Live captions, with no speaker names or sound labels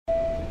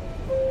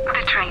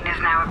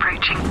now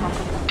approaching.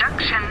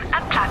 Junction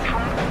at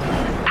platform.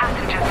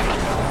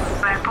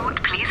 Passengers,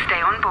 airport, please stay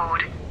on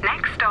board.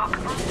 Next stop,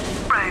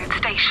 road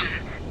station.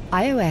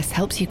 iOS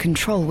helps you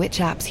control which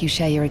apps you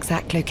share your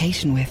exact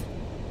location with.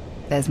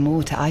 There's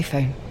more to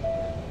iPhone.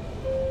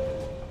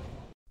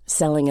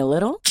 Selling a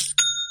little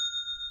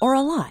or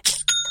a lot?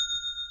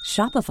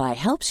 Shopify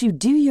helps you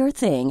do your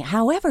thing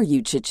however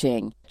you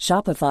cha-ching.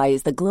 Shopify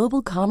is the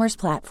global commerce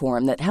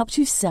platform that helps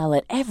you sell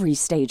at every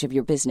stage of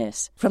your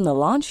business. From the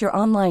launch your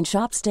online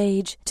shop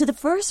stage to the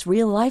first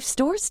real-life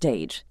store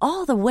stage,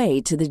 all the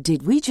way to the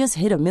did we just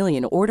hit a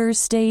million orders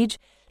stage.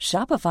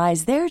 Shopify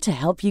is there to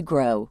help you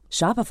grow.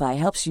 Shopify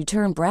helps you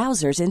turn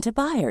browsers into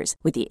buyers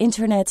with the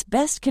internet's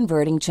best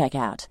converting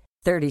checkout.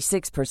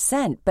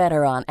 36%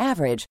 better on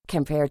average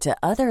compared to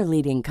other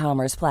leading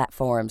commerce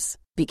platforms.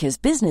 Because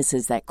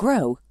businesses that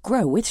grow,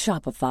 grow with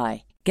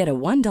Shopify. Get a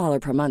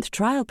 $1 per month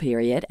trial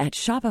period at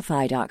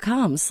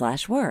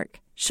shopify.com/work.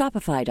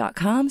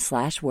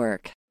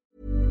 Shopify.com/work.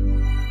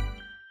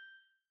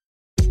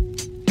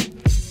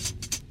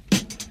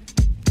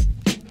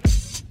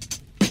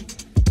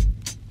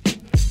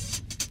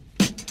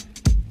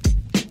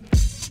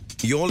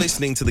 You're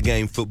listening to the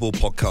Game Football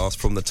Podcast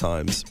from The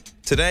Times.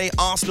 Today,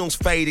 Arsenal's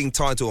fading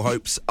title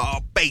hopes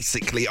are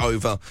basically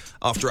over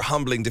after a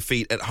humbling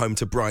defeat at home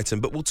to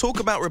Brighton. But we'll talk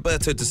about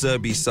Roberto De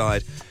Zerbi's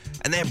side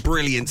and their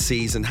brilliant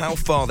season, how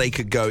far they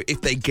could go if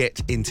they get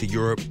into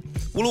Europe.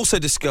 We'll also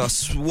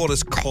discuss what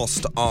has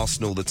cost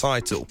Arsenal the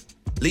title.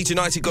 Leeds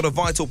United got a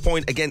vital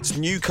point against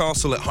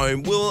Newcastle at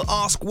home. We'll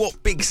ask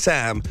what Big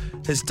Sam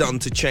has done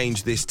to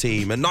change this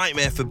team. A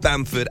nightmare for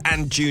Bamford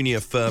and Junior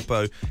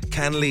Firpo.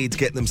 Can Leeds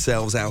get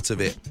themselves out of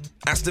it?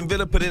 Aston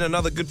Villa put in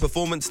another good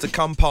performance to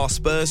come past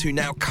Spurs, who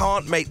now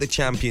can't make the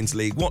Champions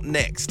League. What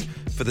next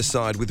for the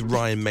side with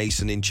Ryan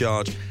Mason in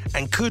charge?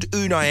 And could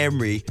Unai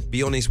Emery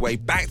be on his way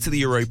back to the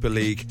Europa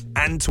League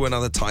and to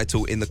another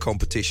title in the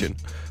competition?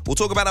 We'll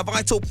talk about a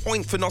vital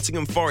point for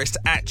Nottingham Forest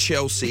at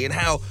Chelsea and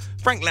how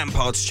Frank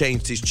Lampard's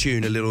changed his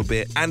tune a little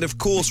bit, and of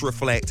course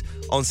reflect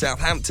on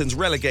Southampton's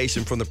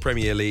relegation from the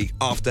Premier League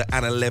after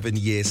an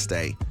 11-year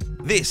stay.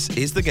 This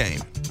is The Game.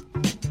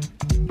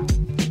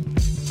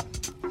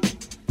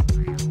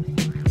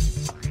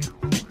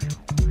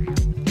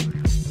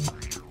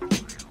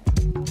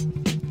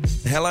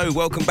 Hello,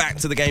 welcome back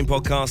to the Game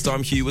Podcast.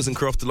 I'm Hugh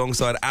Wizencroft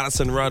alongside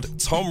Alison Rudd.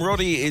 Tom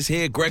Roddy is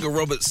here, Gregor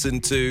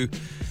Robertson too.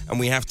 And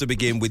we have to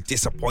begin with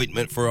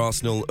disappointment for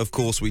Arsenal. Of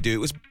course we do.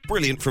 It was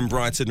brilliant from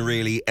Brighton,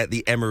 really, at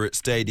the Emirates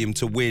Stadium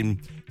to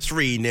win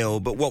 3-0.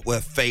 But what were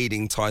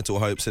fading title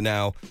hopes are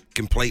now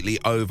completely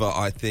over,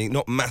 I think.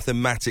 Not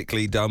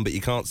mathematically done, but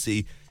you can't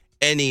see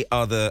any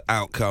other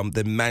outcome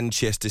than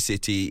Manchester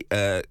City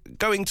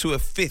going to a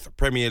 5th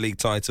Premier League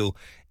title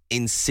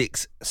in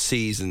 6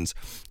 seasons.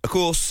 Of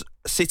course,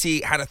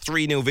 City had a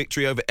 3-0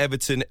 victory over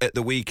Everton at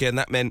the weekend.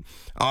 That meant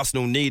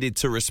Arsenal needed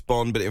to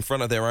respond, but in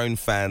front of their own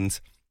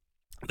fans,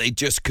 they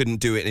just couldn't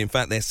do it. In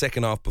fact, their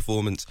second half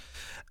performance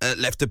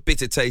left a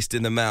bitter taste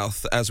in the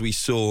mouth, as we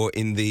saw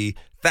in the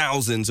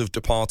thousands of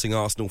departing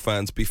Arsenal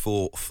fans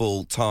before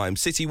full time.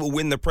 City will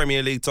win the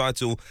Premier League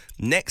title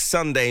next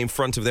Sunday in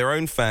front of their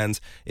own fans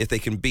if they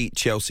can beat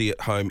Chelsea at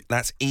home.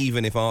 That's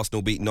even if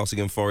Arsenal beat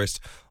Nottingham Forest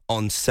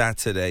on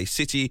Saturday.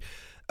 City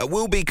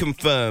will be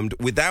confirmed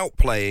without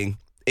playing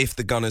if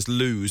the Gunners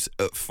lose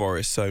at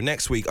Forest. So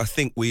next week, I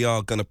think we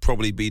are going to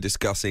probably be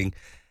discussing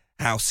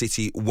how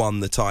City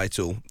won the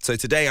title. So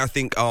today, I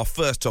think our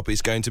first topic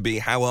is going to be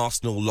how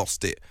Arsenal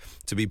lost it,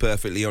 to be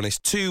perfectly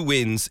honest. 2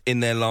 wins in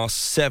their last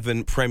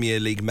 7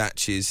 Premier League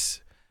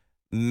matches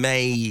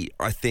may,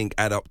 I think,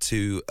 add up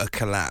to a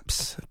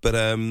collapse. But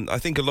I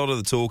think a lot of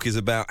the talk is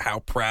about how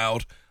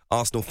proud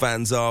Arsenal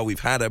fans are. We've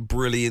had a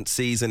brilliant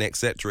season,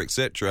 etc.,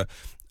 etc.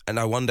 And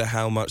I wonder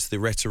how much the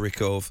rhetoric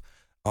of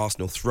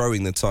Arsenal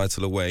throwing the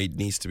title away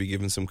needs to be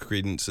given some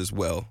credence as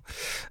well.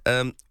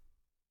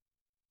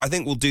 I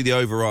think we'll do the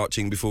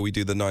overarching before we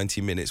do the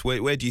 90 minutes.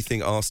 Where do you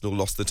think Arsenal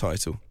lost the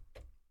title?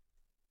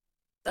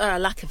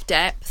 Lack of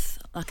depth,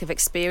 lack of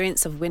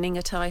experience of winning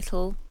a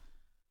title.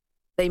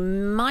 They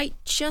might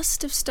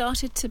just have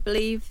started to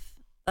believe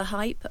the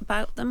hype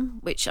about them,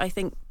 which I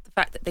think the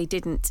fact that they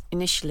didn't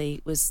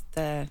initially was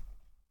their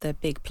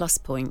big plus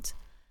point.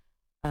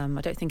 I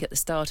don't think at the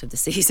start of the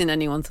season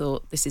anyone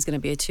thought this is going to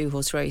be a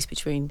 2-horse race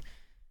between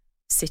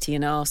City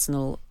and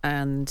Arsenal,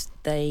 and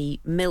they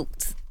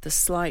milked the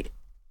slight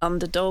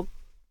underdog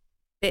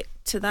bit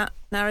to that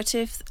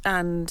narrative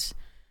and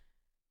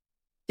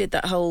did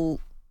that whole,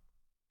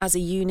 as a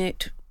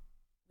unit,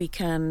 we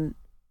can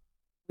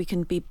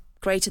be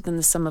greater than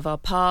the sum of our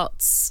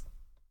parts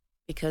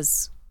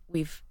because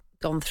we've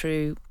gone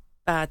through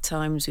bad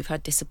times, we've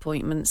had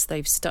disappointments,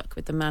 they've stuck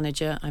with the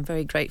manager. I'm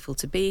very grateful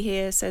to be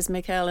here, says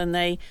Mikel, and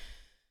they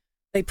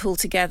pull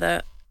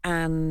together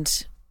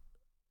and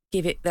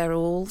give it their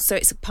all. So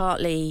it's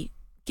partly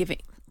giving.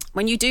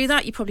 When you do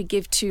that, you probably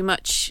give too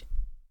much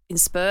in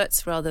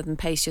spurts rather than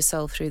pace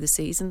yourself through the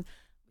season,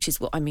 which is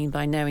what I mean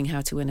by knowing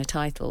how to win a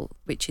title,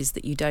 which is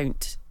that you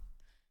don't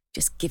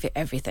just give it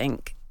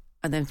everything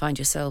and then find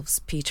yourselves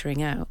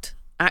petering out.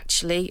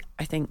 Actually,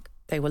 I think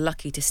they were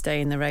lucky to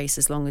stay in the race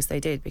as long as they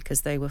did,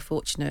 because they were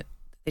fortunate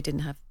they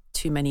didn't have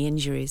too many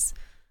injuries.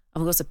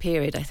 And there was a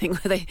period, I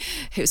think, where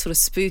it was sort of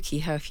spooky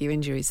how few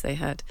injuries they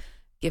had,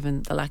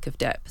 given the lack of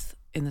depth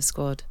in the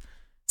squad.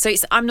 So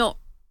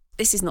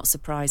this is not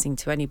surprising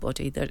to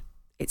anybody that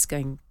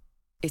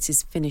it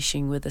is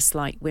finishing with a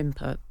slight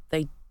whimper.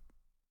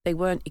 They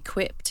weren't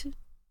equipped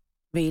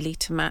really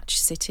to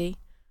match City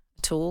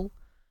at all,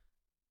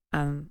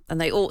 and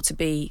they ought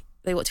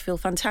to feel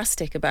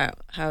fantastic about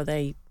how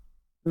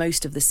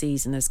most of the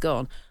season has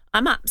gone.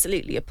 I'm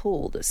absolutely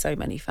appalled that so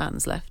many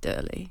fans left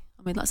early.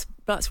 I mean,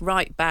 that's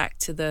right back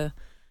to the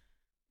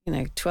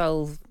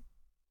 12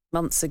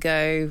 months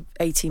ago,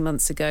 18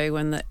 months ago,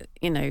 when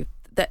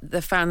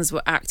the fans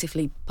were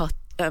actively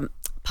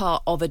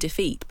part of a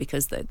defeat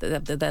because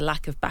their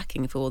lack of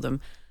backing for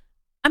them.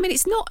 I mean,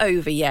 it's not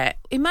over yet.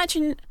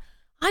 Imagine,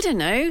 I don't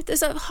know,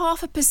 there's a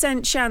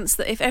 0.5% chance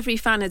that if every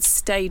fan had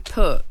stayed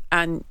put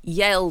and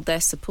yelled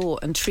their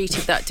support and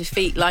treated that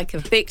defeat like a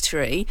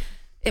victory,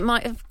 it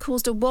might have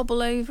caused a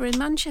wobble over in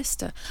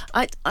Manchester.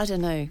 I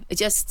don't know.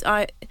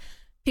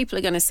 People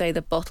are going to say they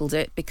bottled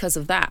it because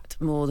of that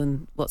more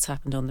than what's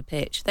happened on the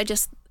pitch.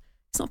 It's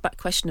not a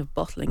question of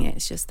bottling it.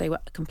 It's just they were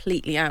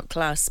completely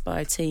outclassed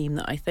by a team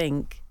that I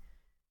think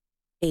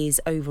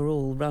is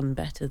overall run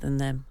better than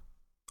them.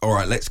 All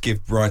right, let's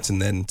give Brighton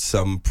then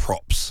some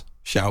props,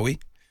 shall we?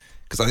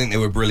 Because I think they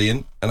were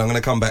brilliant, and I'm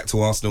going to come back to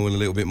Arsenal in a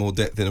little bit more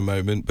depth in a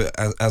moment, but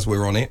as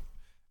we're on it,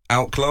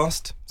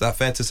 outclassed, is that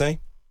fair to say?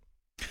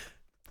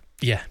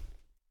 Yeah.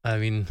 I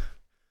mean,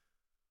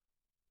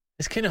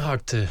 it's kind of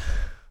hard to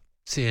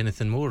say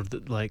anything more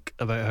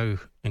about how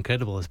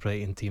incredible this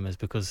Brighton team is,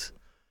 because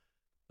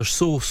they're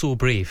so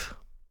brave.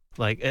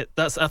 I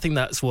think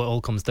that's what it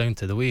all comes down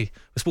to. The way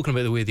we've spoken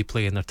about, the way they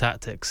play in their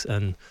tactics,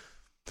 and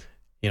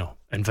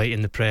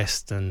inviting the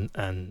press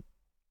and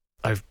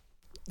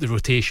the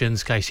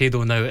rotations.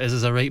 Caicedo now is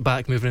as a right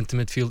back moving into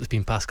midfield. It's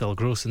been Pascal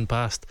Gross in the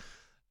past.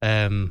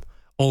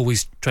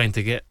 Always trying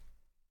to get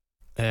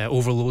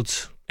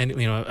overloads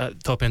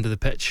at top end of the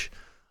pitch.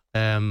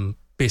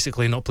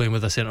 Basically not playing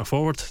with a centre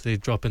forward. They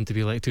drop in to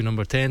be like two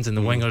number 10s, and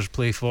the wingers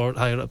play forward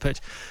higher up pitch.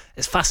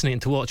 It's fascinating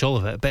to watch all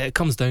of it, but it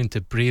comes down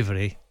to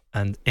bravery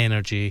and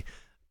energy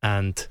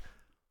and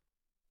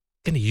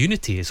kind of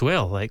unity as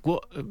well.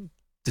 What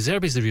De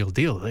Zerbi's the real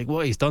deal.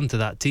 What he's done to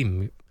that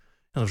team.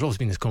 There's always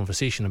been this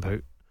conversation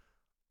about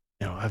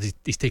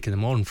he's taken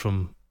them on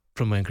from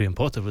when Graham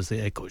Potter was the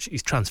head coach.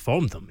 He's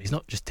transformed them. He's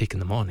not just taken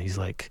them on. He's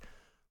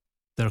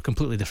they're a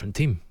completely different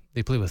team.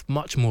 They play with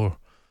much more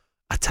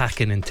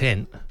attacking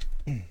intent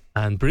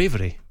and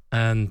bravery,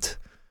 and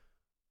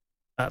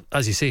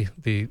as you say,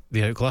 they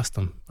outclassed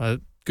them. A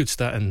good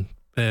stat in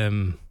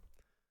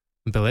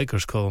Bill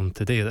Edgar's column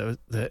today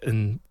that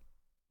in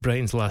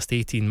Brighton's last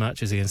 18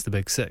 matches against the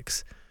Big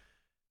Six,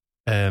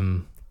 they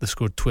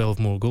scored 12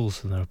 more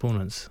goals than their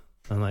opponents.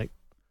 And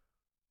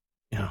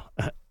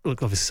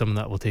look, obviously some of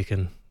that will take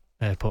in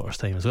Potter's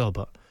time as well,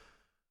 but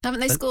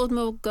haven't they scored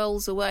more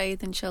goals away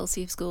than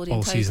Chelsea have scored in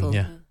all total?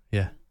 Season?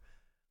 Yeah.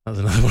 That was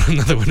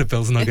another one of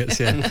Bill's nuggets.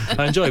 Yeah,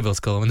 I enjoy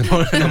Bill's column in the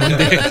morning on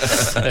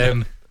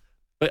Monday.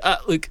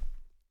 But look,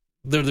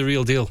 they're the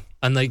real deal,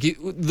 and the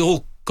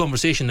whole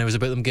conversation now is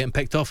about them getting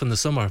picked off in the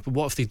summer. But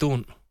what if they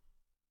don't?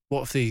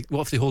 What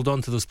if they hold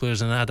on to those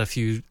players and add a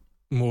few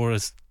more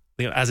as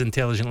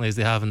intelligently as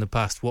they have in the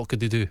past? What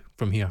could they do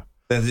from here?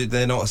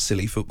 They're not a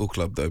silly football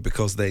club, though,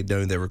 because they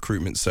know their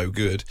recruitment's so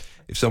good.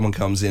 If someone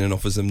comes in and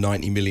offers them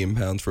 £90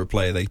 million for a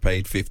player they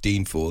paid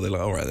 15 for, they're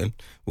like, all right, then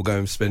we'll go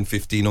and spend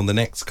 15 on the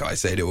next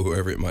Caicedo or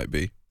whoever it might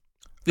be.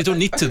 They don't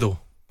need to, though.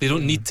 They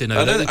don't need to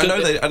now. I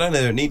know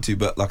they don't need to,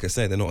 but like I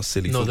say, they're not a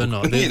silly football club.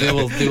 No, they're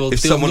not. They will.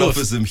 If someone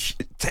offers them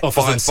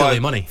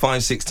silly money,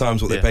 5-6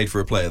 times what they paid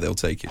for a player, they'll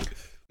take it.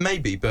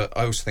 Maybe, but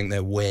I also think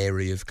they're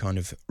wary of kind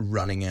of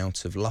running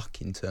out of luck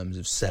in terms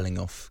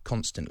of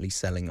constantly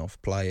selling off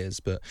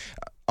players. But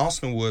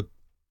Arsenal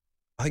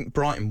I think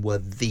Brighton were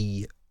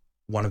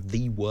one of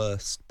the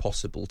worst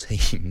possible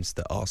teams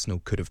that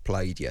Arsenal could have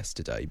played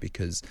yesterday,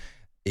 because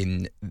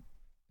in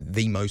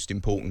the most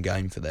important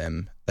game for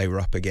them, they were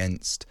up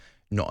against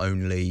not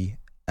only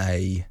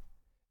a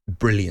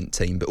brilliant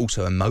team, but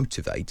also a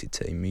motivated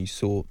team. You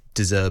saw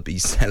De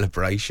Zerbi's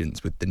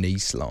celebrations with the knee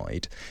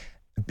slide,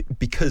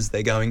 because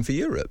they're going for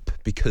Europe,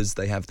 because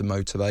they have the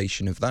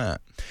motivation of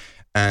that.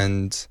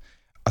 And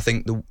I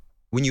think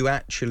when you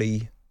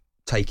actually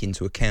take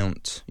into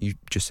account, you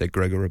just said,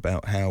 Gregor,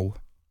 about how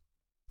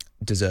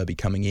De Zerbi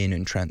coming in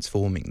and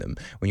transforming them,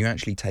 when you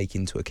actually take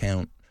into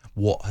account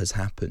what has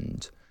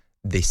happened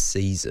this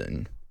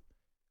season,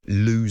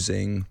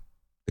 losing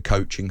the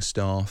coaching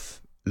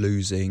staff,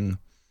 losing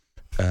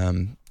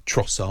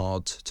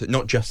Trossard, to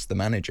not just the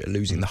manager,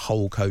 losing the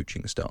whole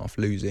coaching staff,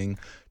 losing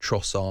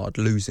Trossard,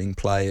 losing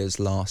players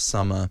last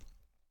summer,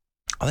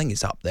 I think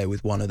it's up there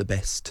with one of the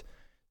best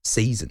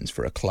seasons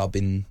for a club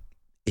in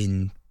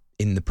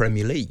the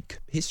Premier League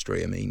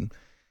history. I mean,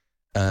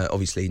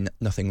 obviously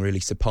nothing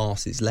really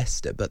surpasses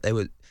Leicester, but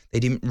they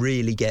didn't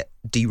really get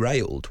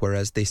derailed,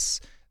 whereas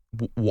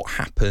what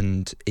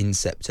happened in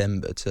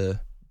September to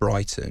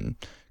Brighton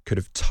could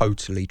have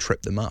totally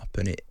tripped them up,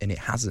 and it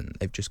hasn't.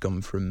 They've just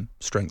gone from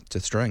strength to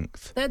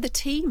strength. They're the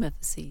team of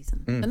the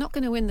season. They're not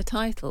going to win the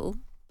title,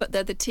 but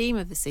they're the team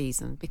of the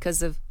season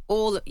because of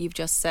all that you've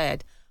just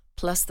said,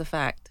 plus the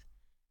fact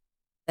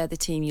they're the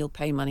team you'll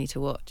pay money to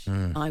watch.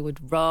 I would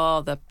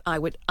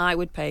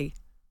pay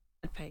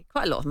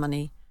quite a lot of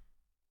money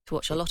to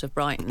watch a lot of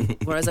Brighton,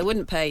 whereas I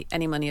wouldn't pay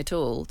any money at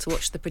all to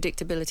watch the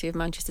predictability of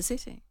Manchester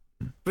City.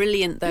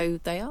 Brilliant though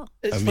they are.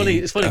 It's funny.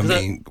 It's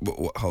funny.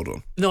 Hold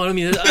on. No, I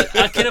mean,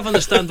 I kind of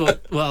understand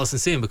what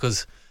Alison's saying,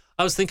 because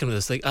I was thinking of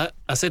this. Like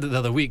I said it the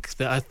other week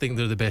that I think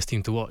they're the best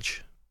team to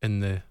watch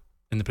in the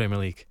Premier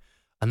League,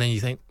 and then you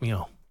think,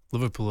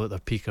 Liverpool at their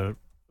peak are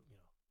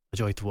a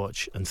joy to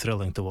watch and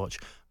thrilling to watch.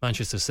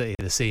 Manchester City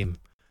the same,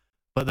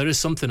 but there is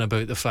something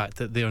about the fact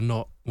that they are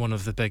not one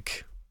of the big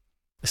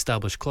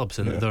established clubs,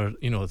 and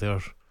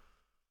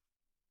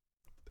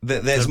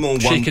there's more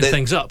shaking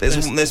things up.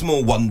 There's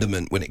more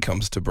wonderment when it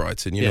comes to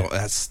Brighton. You're not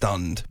as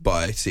stunned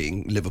by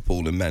seeing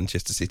Liverpool and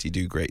Manchester City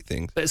do great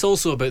things. But it's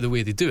also about the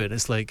way they do it.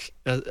 It's like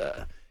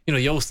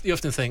you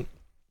often think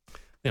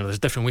there's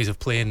different ways of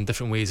playing,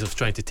 different ways of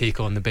trying to take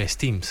on the best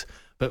teams.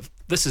 But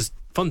this is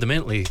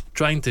fundamentally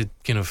trying to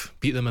kind of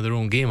beat them at their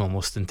own game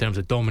almost, in terms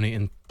of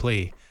dominating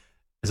play.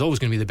 Is always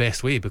going to be the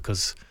best way,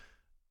 because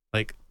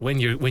like when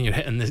you're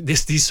hitting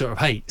these sort of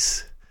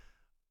heights,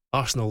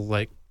 Arsenal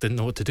didn't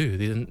know what to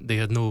do. They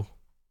had no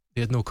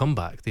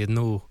comeback. They had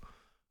no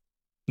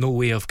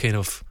way of kind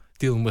of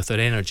dealing with their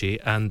energy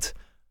and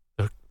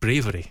their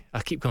bravery.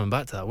 I keep coming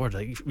back to that word.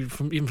 Like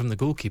even from the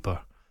goalkeeper,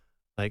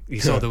 like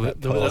you saw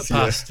that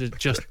pass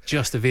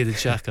just evaded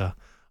Xhaka,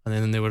 and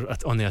then they were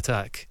on the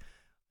attack.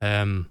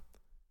 And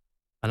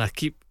I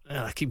keep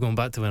going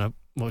back to when I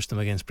watched them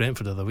against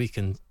Brentford the other week,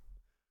 and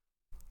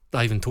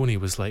Ivan Toney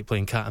was like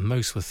playing cat and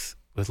mouse with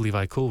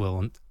Levi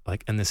Colwill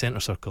in the centre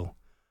circle.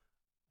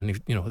 And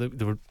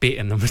they were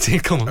baiting them, saying,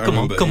 come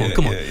on.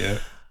 Yeah. And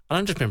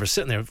I just remember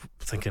sitting there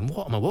thinking,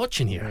 what am I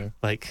watching here? Yeah.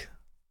 Like,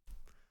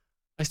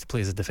 I used to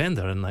play as a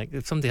defender, and like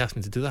if somebody asked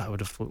me to do that, I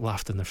would have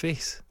laughed in their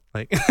face.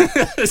 Like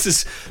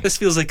this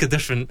feels like a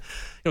different.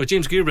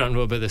 James Gearbrand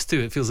wrote about this too.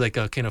 It feels like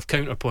a kind of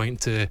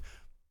counterpoint to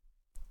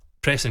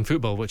pressing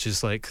football, which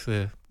is like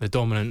the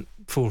dominant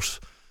force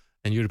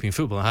in European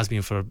football. It has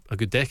been for a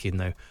good decade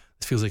now.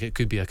 It feels like it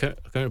could be a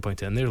counterpoint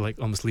to it, and they're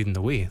like almost leading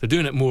the way. They're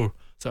doing it more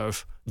sort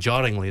of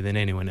jarringly than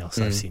anyone else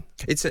I've seen.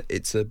 It's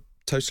a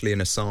totally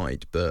an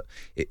aside, but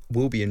it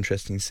will be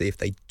interesting to see if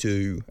they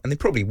do, and they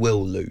probably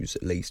will lose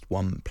at least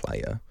one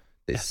player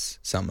this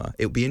summer.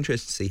 It'll be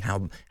interesting to see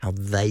how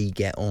they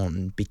get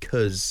on,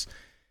 because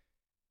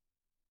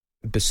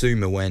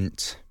Basuma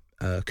went,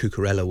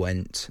 Cucurella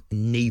went.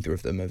 Neither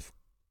of them have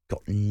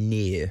got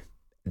near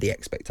the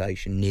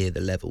expectation, near the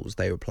levels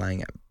they were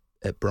playing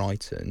at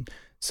Brighton.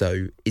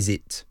 So is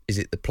it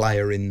the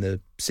player in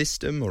the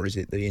system, or is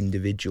it the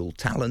individual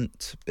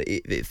talent?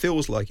 It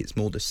feels like it's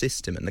more the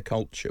system and the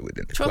culture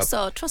within the club.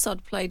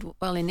 Trossard played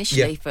well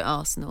initially for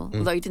Arsenal,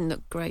 although he didn't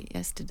look great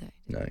yesterday.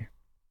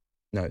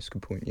 No, it's a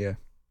good point. Yeah.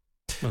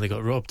 Well, they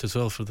got robbed as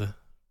well for the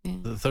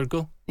third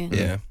goal.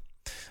 Yeah.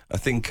 I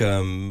think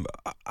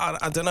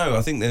I don't know.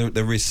 I think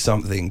there is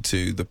something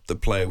to the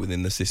player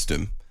within the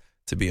system.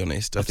 To be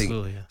honest,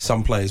 Absolutely, I think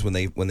some players when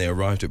they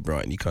arrived at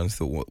Brighton, you kind of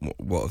thought,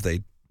 what have they?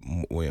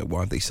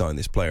 Why have they signed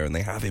this player? And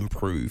they have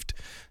improved.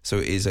 So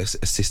it is a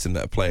system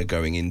that a player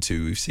going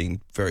into, we've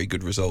seen very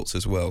good results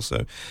as well.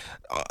 So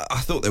I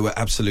thought they were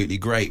absolutely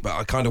great, but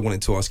I kind of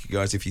wanted to ask you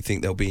guys if you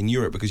think they'll be in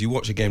Europe, because you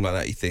watch a game like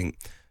that, you think,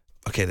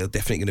 okay, they're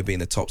definitely going to be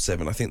in the top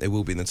 7. I think they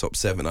will be in the top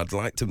 7. I'd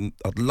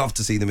love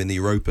to see them in the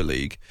Europa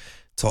League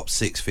top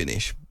 6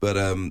 finish, but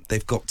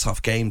they've got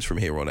tough games from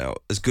here on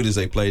out. As good as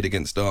they played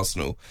against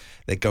Arsenal,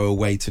 they go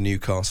away to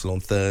Newcastle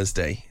on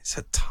Thursday. It's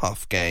a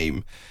tough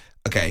game.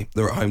 Okay,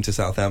 they're at home to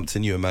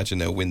Southampton. You imagine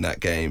they'll win that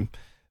game.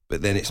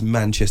 But then it's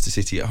Manchester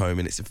City at home,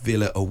 and it's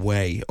Villa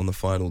away on the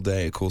final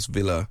day. Of course,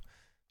 Villa,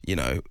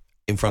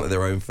 in front of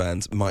their own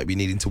fans, might be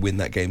needing to win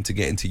that game to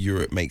get into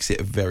Europe. Makes it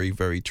a very,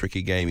 very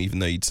tricky game, even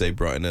though you'd say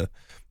Brighton are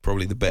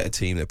probably the better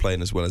team. They're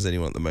playing as well as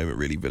anyone at the moment,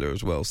 really, Villa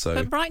as well. So,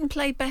 but Brighton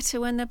play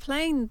better when they're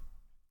playing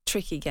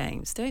tricky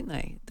games, don't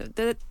they?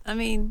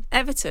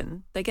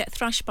 Everton, they get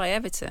thrashed by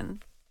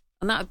Everton,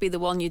 and that would be the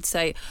one you'd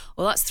say,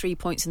 well, that's 3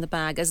 points in the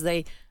bag as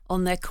they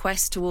on their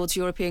quest towards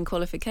European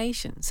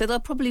qualification. So they'll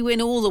probably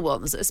win all the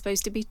ones that are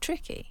supposed to be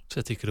tricky.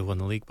 City could have won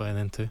the league by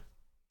then too.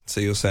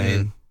 So you're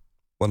saying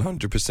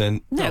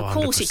 100%? No, of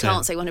course 100%. You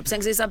can't say 100%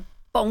 because it's a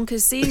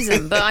bonkers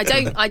season. But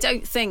I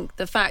don't think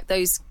the fact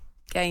those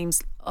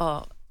games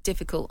are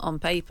difficult on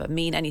paper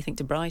mean anything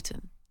to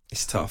Brighton.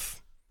 It's tough.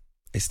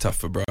 It's tough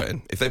for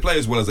Brighton. If they play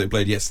as well as they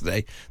played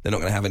yesterday, they're not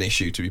going to have an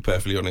issue, to be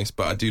perfectly honest.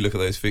 But I do look at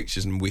those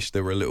fixtures and wish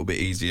they were a little bit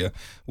easier.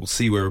 We'll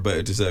see where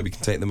Roberto De Zerbi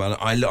can take them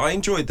out. I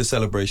enjoyed the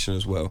celebration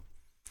as well.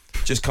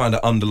 Just kind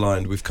of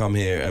underlined we've come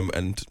here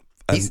and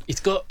he's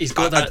got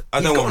that.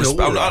 I'm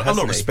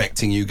not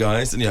respecting you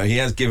guys. He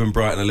has given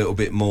Brighton a little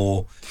bit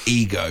more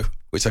ego,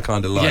 which I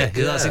kind of like.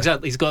 Yeah, that's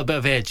exactly. He's got a bit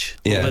of edge,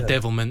 a bit of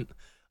devilment.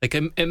 Like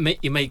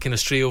you might kind of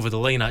stray over the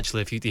line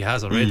actually if he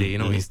has already.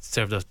 He's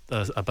served a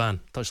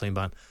touchline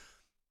ban,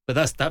 but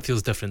that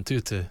feels different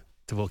too to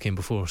what came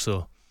before.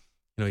 So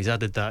he's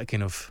added that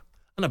kind of,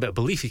 and a bit of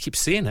belief. He keeps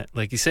saying it,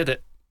 like he said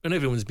it when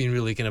everyone's been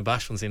really kind of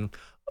bashful and saying,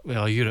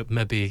 well, Europe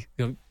maybe,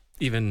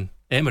 even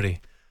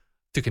Emery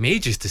took him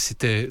ages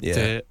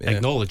to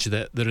acknowledge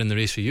that they're in the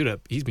race for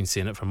Europe. He's been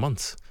saying it for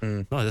months.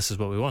 No, this is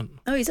what we want.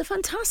 Oh, he's a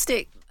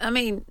fantastic. I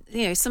mean,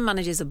 some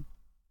managers are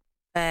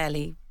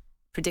fairly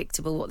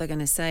predictable what they're going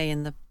to say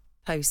in the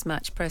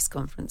post-match press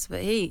conference,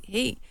 but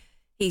he's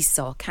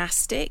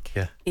sarcastic.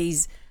 Yeah.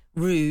 He's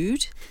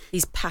rude.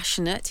 He's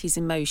passionate. He's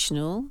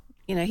emotional.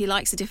 He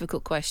likes a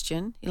difficult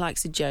question. He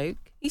likes a joke.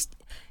 He's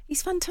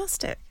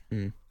fantastic.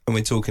 And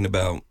we're talking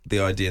about the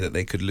idea that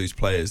they could lose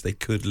players. They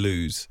could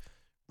lose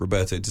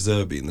Roberto De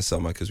Zerbi in the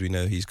summer because we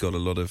know he's got a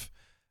lot of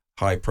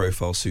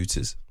high-profile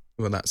suitors.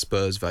 Well, that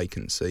Spurs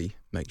vacancy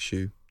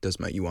does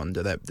make you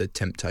wonder that the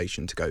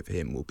temptation to go for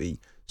him will be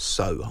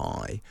so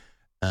high.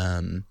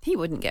 He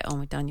wouldn't get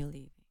on with Daniel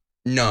Levy.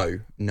 No.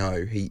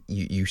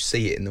 You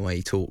see it in the way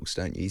he talks,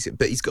 don't you?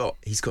 But he's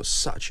got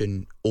such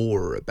an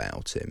aura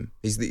about him.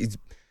 He's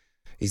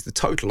the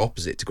total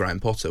opposite to Graham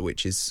Potter,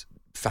 which is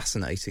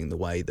fascinating. The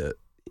way that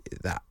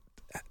it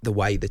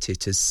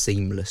has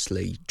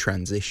seamlessly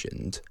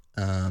transitioned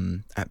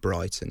at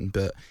Brighton,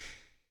 but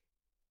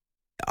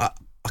I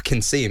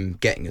can see him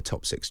getting a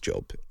top 6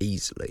 job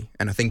easily,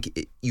 and I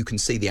think you can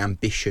see the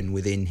ambition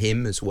within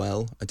him as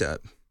well.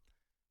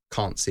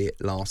 Can't see it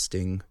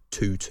lasting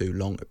too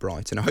long at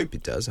Brighton. I hope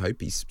it does. I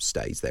hope he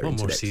stays there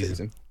into next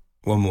season.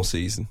 One more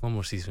season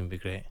would be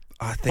great.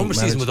 I think one more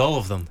season with all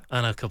of them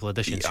and a couple of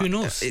additions. Who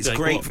knows? It's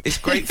great. It's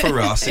great for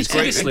us. It's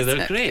great. Seriously,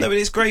 they're great. No, but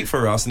it's great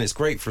for us, and it's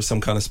great for some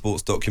kind of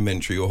sports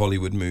documentary or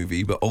Hollywood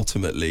movie. But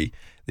ultimately,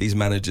 these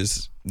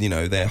managers,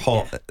 they're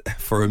hot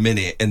for a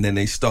minute, and then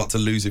they start to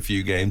lose a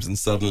few games, and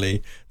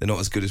suddenly they're not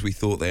as good as we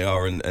thought they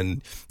are. And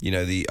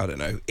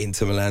the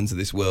Inter Milans of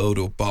this world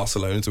or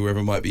Barcelona's or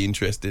whoever might be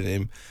interested in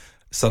him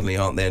suddenly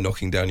aren't there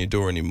knocking down your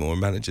door anymore.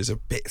 And managers are a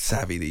bit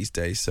savvy these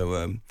days,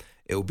 so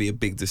it'll be a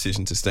big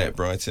decision to stay at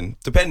Brighton,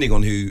 depending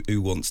on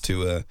who wants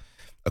to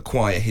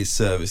acquire his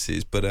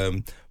services. But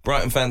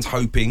Brighton fans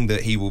hoping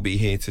that he will be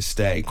here to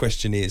stay.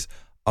 Question is,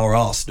 are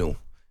Arsenal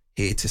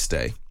here to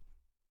stay?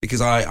 Because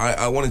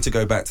I wanted to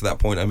go back to that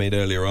point I made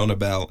earlier on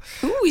about...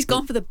 Ooh, he's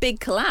gone for the big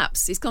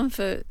collapse. He's gone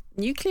for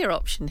nuclear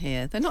option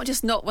here. They're not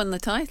just not won the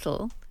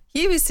title.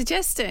 Hugh is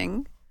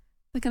suggesting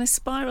they're going to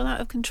spiral out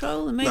of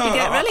control and maybe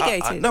get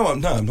relegated.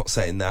 I'm not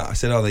saying that. I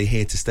said, are they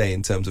here to stay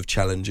in terms of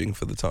challenging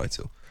for the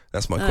title?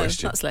 That's my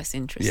question. That's less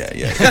interesting.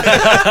 Yeah.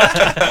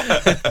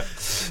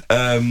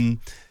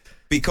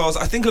 Because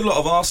I think a lot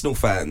of Arsenal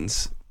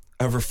fans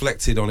have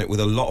reflected on it with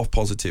a lot of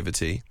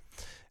positivity,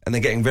 and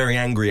they're getting very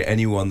angry at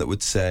anyone that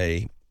would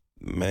say,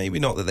 maybe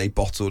not that they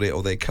bottled it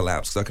or they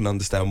collapsed, because I can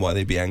understand why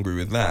they'd be angry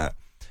with that,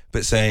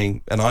 but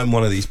saying, and I'm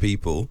one of these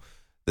people,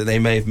 that they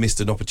may have missed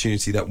an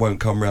opportunity that won't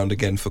come round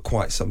again for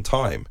quite some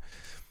time.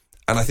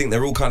 And I think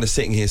they're all kind of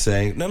sitting here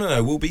saying,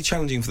 no, we'll be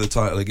challenging for the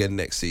title again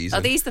next season.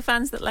 Are these the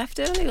fans that left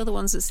early or the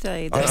ones that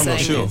stayed? I'm not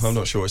sure. This? I'm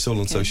not sure. It's all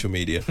on social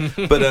media.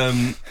 But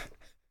the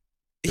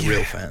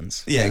real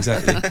fans. Yeah,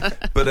 exactly.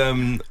 But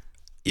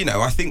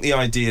I think the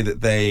idea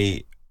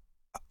that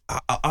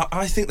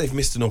I think they've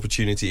missed an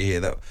opportunity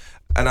here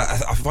and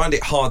I find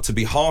it hard to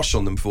be harsh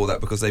on them for that,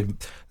 because they've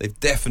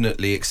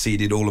definitely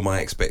exceeded all of my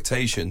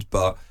expectations.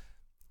 But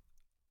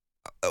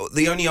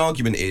the only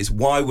argument is,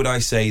 why would I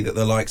say that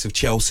the likes of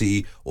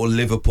Chelsea or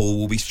Liverpool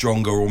will be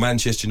stronger or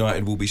Manchester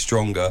United will be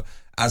stronger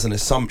as an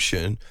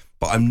assumption,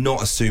 but I'm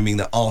not assuming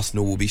that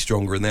Arsenal will be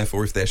stronger, and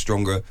therefore if they're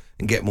stronger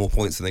and get more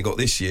points than they got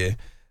this year,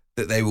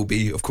 that they will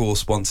be, of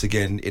course, once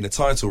again in a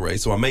title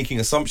race. So I'm making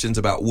assumptions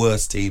about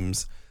worse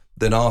teams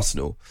than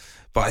Arsenal.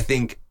 But I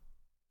think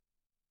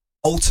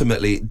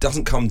ultimately it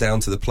doesn't come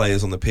down to the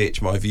players on the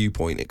pitch, my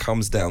viewpoint. It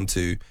comes down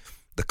to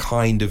the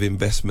kind of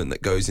investment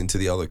that goes into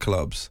the other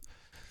clubs.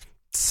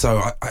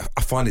 So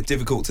I find it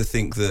difficult to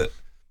think that,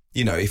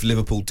 if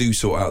Liverpool do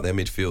sort out their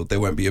midfield, they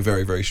won't be a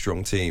very, very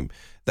strong team.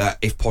 That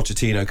if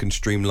Pochettino can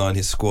streamline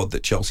his squad,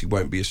 that Chelsea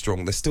won't be as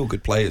strong. There's still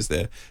good players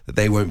there, that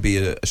they won't be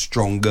a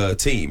stronger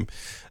team.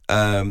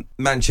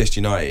 Manchester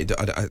United,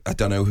 I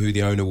don't know who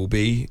the owner will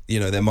be.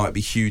 There might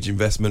be huge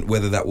investment.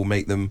 Whether that will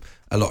make them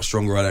a lot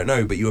stronger, I don't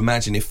know. But you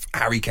imagine if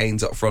Harry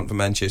Kane's up front for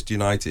Manchester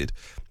United,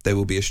 they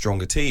will be a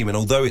stronger team. And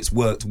although it's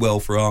worked well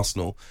for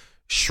Arsenal,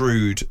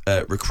 shrewd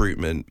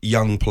recruitment,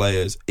 young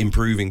players,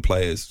 improving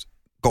players,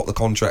 got the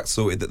contracts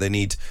sorted that they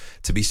need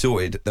to be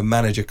sorted. The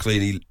manager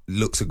clearly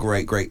looks a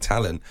great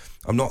talent.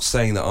 I'm not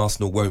saying that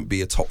Arsenal won't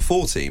be a top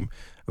 4 team.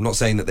 I'm not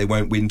saying that they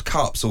won't win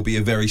cups or be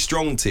a very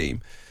strong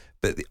team.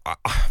 But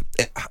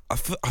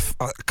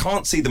I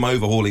can't see them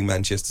overhauling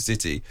Manchester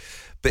City.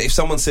 But if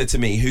someone said to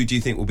me, who do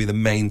you think will be the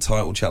main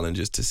title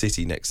challengers to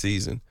City next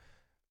season?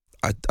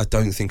 I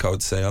don't think I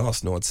would say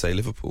Arsenal. I'd say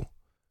Liverpool.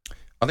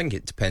 I think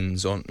it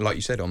depends on, like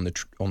you said, on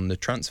the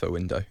transfer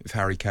window. If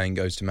Harry Kane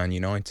goes to Man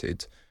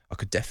United, I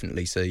could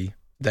definitely see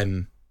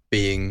them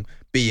being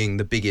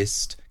the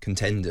biggest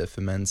contender for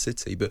Man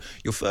City. But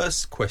your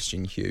first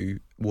question, Hugh,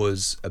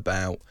 was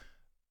about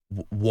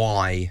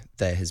why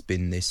there has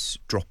been this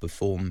drop of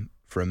form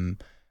from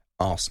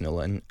Arsenal,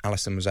 and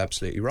Alison was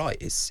absolutely right.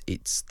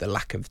 It's the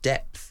lack of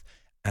depth,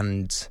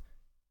 and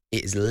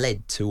it has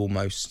led to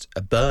almost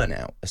a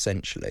burnout,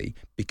 essentially,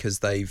 because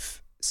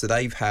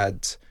they've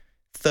had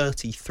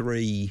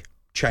 33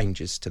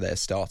 changes to their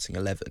starting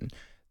 11,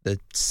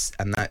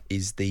 and that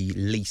is the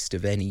least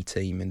of any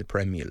team in the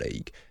Premier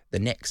League. The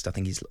next, I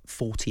think, is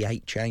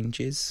 48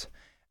 changes,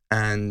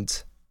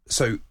 and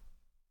so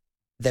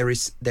there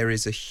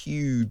is a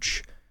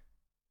huge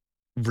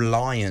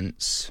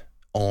reliance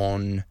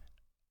on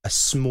a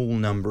small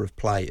number of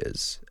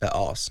players at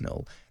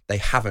Arsenal. They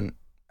haven't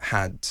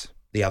had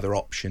the other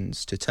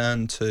options to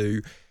turn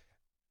to.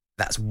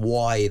 That's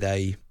why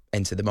they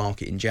entered the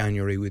market in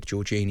January with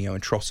Jorginho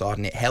and Trossard,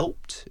 and it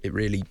helped. It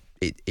really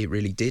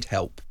did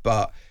help.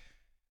 But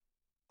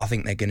I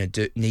think they're going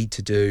to need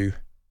to do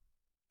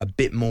a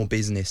bit more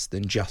business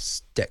than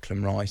just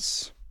Declan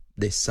Rice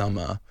this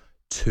summer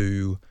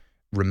to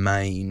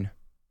remain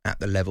at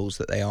the levels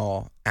that they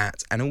are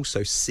at, and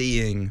also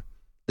seeing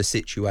the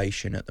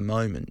situation at the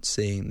moment,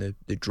 seeing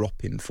the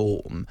drop in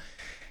form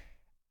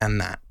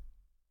and that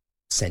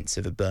sense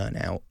of a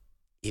burnout,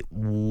 it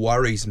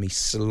worries me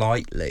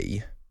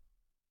slightly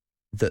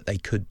that they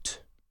could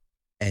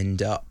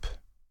end up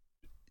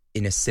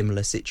in a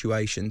similar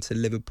situation to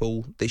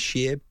Liverpool this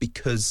year,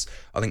 because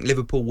I think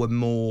Liverpool were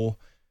more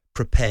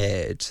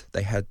prepared.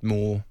 They had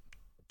more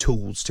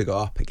tools to go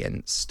up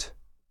against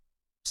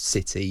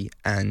City,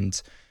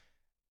 and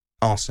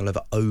Arsenal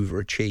have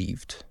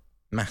overachieved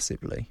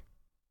massively.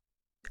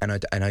 And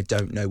I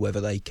don't know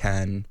whether they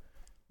can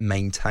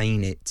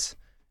maintain it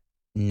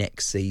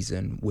next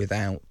season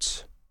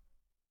without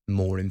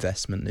more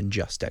investment than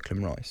just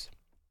Declan Rice.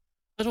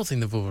 I don't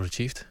think they've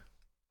overachieved.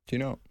 Do you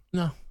not?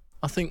 No,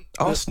 I think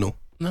Arsenal.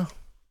 No.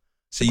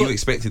 So you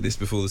expected this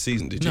before the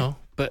season, did you? No,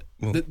 but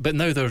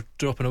now they're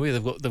dropping away.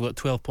 They've got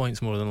 12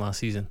 points more than last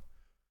season.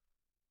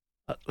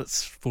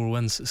 That's 4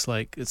 wins. It's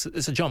like it's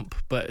a jump,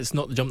 but it's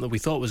not the jump that we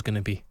thought it was going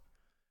to be.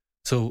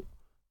 So,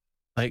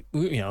 like,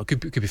 it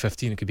could be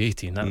 15, it could be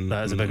 18.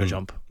 That is a bigger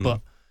jump.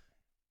 But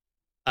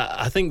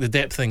I think the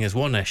depth thing is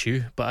one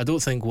issue, but I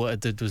don't think what it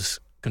did was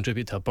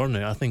contribute to a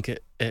burnout. I think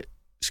it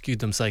skewed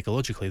them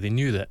psychologically. They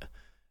knew that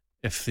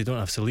if they don't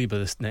have Saliba,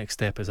 this next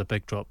step is a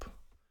big drop.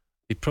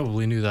 They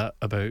probably knew that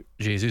about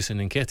Jesus and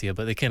Nketiah,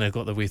 but they kind of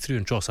got their way through,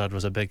 and Trossard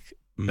was a big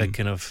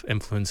kind of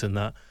influence in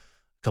that.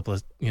 A couple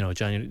of,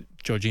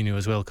 Jorginho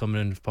as well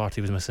coming in,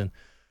 Partey was missing.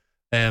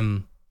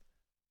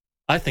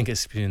 I think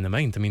it's been in the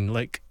mind. I mean,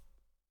 like,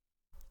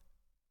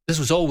 they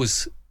were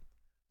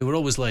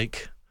always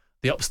like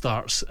the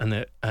upstarts, and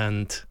they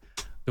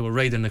were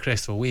riding the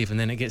crest of a wave, and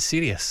then it gets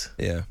serious.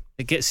 Yeah.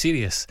 It gets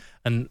serious.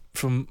 And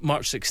from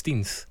March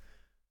 16th,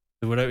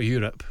 they were out of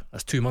Europe.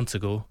 That's 2 months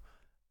ago,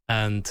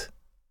 and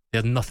they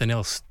had nothing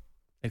else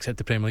except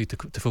the Premier League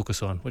to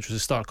focus on, which was a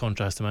stark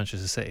contrast to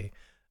Manchester City.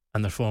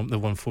 And they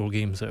won 4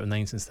 games out of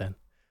 9 since then.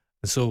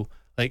 And so,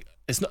 like,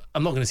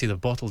 I'm not going to say they've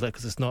bottled it,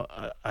 because it's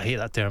not. I hate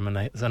that term, and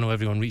I know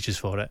everyone reaches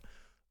for it.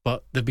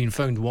 But they've been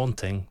found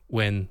wanting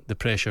when the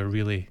pressure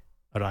really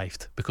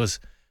arrived, because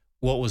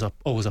what was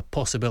always a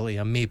possibility,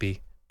 a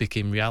maybe,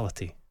 became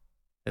reality.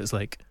 It was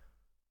like,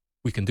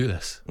 we can do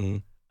this,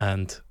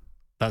 and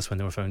that's when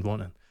they were found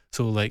wanting.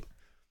 So, like,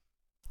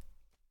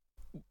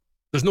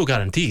 there's no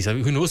guarantees. I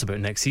mean, who knows about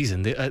next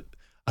season?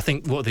 I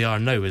think what they are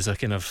now is a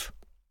kind of,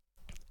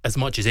 as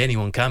much as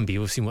anyone can be.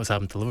 We've seen what's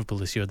happened to Liverpool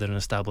this year. They're an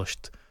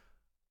established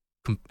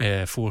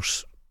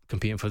force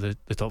competing for the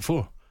top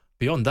 4.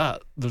 Beyond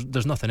that,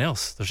 there's nothing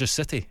else. There's just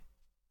City.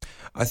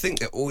 I think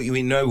that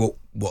we know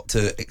what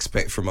to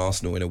expect from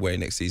Arsenal in a way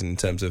next season in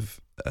terms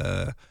of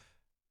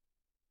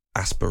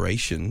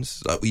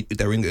aspirations. Like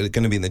they're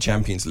going to be in the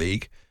Champions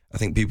League. I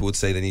think people would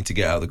say they need to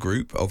get out of the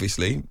group,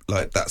 obviously.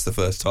 Like, that's the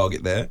first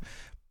target there.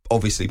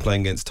 Obviously,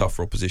 playing against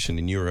tougher opposition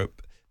in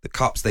Europe. The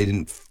Cups they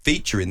didn't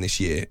feature in this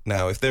year.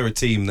 Now, if they're a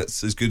team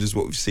that's as good as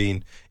what we've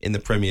seen in the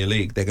Premier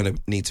League, they're going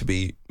to need to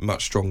be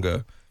much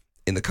stronger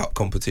in the Cup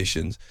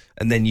competitions.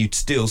 And then you'd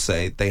still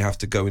say they have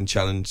to go and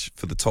challenge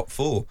for the top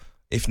 4,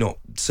 if not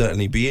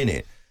certainly be in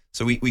it.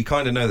 So we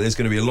kind of know that there's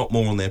going to be a lot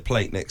more on their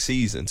plate next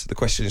season. So the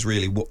question is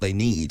really what they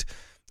need.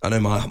 I know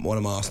one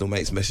of my Arsenal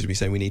mates messaged me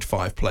saying we need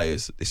 5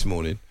 players this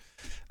morning.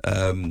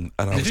 And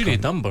they do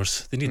need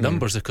numbers. They need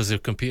numbers because they're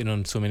competing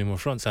on so many more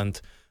fronts, and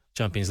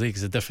Champions League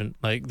is a different.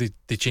 Like,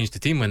 they changed the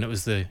team when it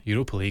was the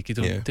Europa League. You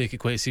don't take it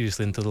quite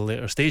seriously until the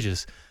later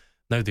stages.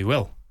 Now they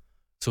will,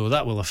 so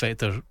that will affect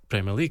their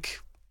Premier League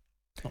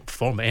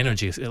form,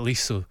 energy at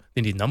least. So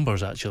they need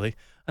numbers actually,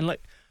 and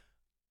like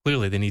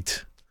clearly they need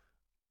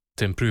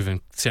to improve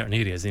in certain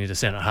areas. They need a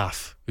centre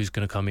half who's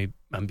going to come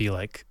and be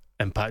like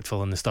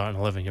impactful in the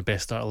starting 11, your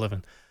best start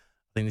 11.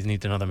 I think they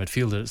need another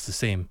midfielder. It's the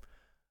same.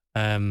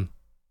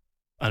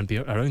 And be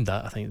around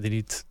that, I think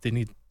they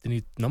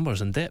need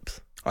numbers and depth.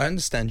 I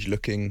understand you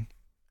looking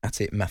at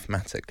it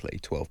mathematically.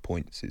 12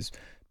 points is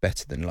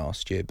better than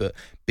last year, but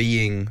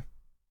being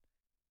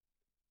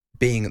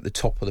being at the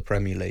top of the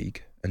Premier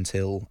League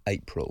until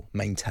April,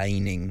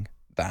 maintaining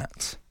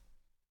that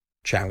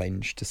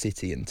challenge to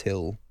City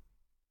until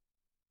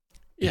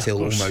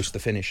almost the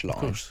finish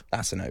line,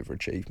 that's an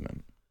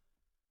overachievement.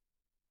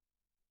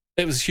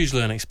 It was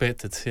hugely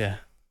unexpected, yeah.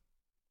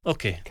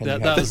 Okay, Can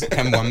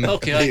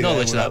okay, I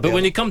acknowledge that. But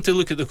when you come to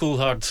look at the cold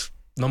hard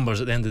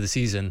numbers at the end of the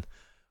season,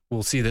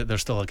 we'll see that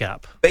there's still a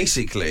gap.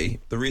 Basically,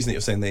 the reason that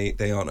you're saying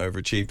they aren't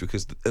overachieved,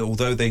 because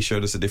although they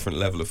showed us a different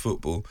level of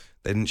football,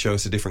 they didn't show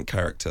us a different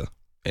character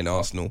in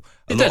Arsenal.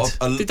 They did.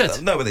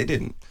 No, but they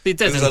didn't. They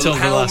did until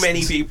how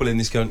many people in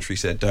this country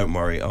said, don't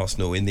worry,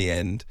 Arsenal, in the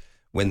end,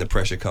 when the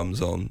pressure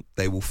comes on,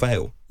 they will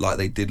fail, like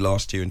they did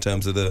last year in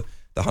terms of the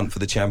hunt for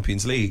the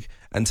Champions League.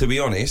 And to be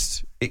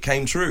honest, it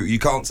came true. You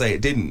can't say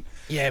it didn't.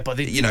 Yeah, but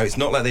it's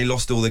not like they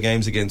lost all the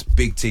games against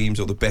big teams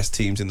or the best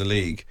teams in the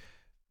league.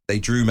 They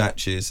drew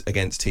matches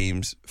against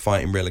teams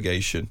fighting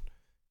relegation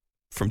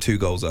from 2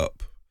 goals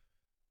up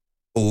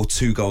or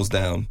 2 goals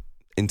down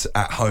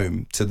at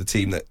home to the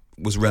team that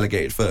was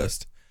relegated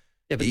first.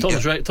 Yeah, but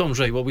Tom's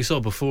right. What we saw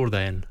before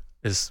then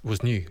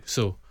was new.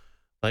 So,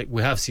 like,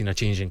 we have seen a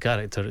change in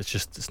character.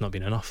 It's not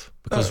been enough,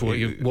 because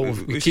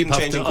we keep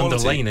having to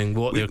underlining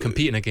what they're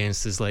competing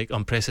against is like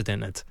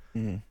unprecedented.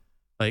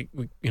 Like,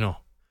 the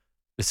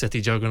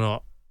City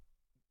juggernaut.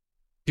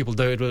 People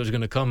doubted whether it was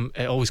going to come.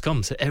 It always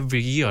comes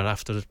every year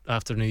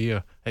after New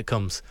Year. It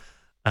comes,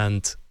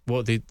 and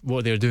what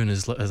they're doing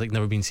is like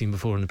never been seen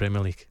before in the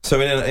Premier League.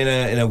 So,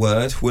 in a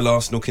word, will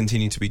Arsenal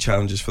continue to be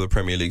challengers for the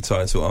Premier League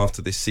title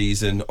after this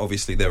season?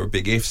 Obviously, there are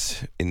big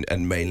ifs,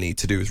 and mainly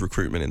to do with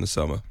recruitment in the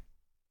summer.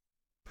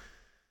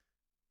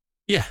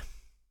 Yeah.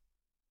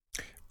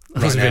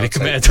 It wasn't very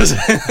committed, was it?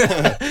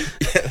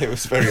 Yeah, it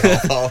was very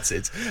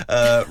half-hearted.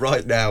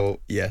 Right now,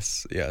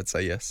 yes. Yeah, I'd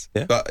say yes.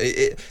 Yeah? But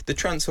the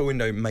transfer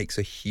window makes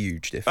a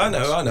huge difference.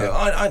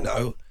 I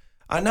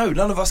know.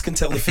 None of us can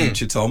tell the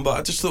future, Tom, but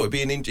I just thought it'd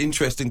be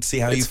interesting to see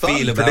how you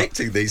feel about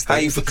predicting these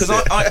things. Because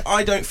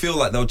I don't feel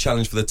like they'll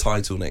challenge for the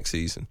title next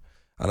season.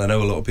 And I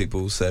know a lot of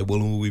people say, well,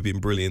 we've been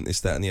brilliant, this,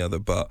 that and the other,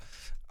 but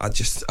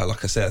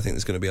like I said, I think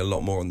there's going to be a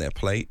lot more on their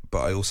plate.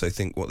 But I also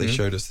think what they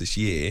showed us this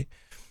year,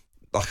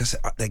 like I said,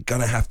 they're going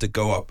to have to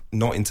go up,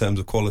 not in terms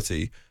of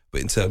quality, but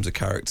in terms of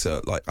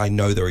character. Like, I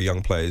know there are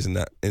young players in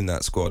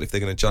that squad. If they're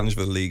going to challenge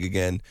for the league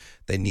again,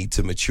 they need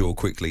to mature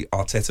quickly.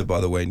 Arteta,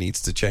 by the way, needs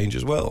to change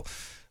as well.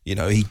 She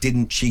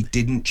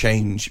didn't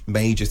change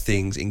major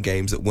things in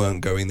games that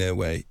weren't going their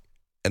way,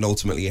 and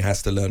ultimately he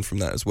has to learn from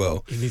that as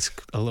well. He needs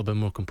a little bit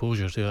more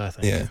composure too, I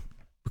think. Yeah,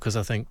 because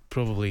I think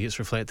probably it's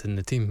reflected in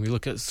the team. We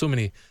look at so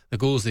many the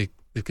goals they've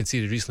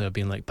conceded recently have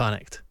been like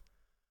panicked.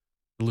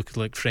 They look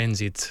like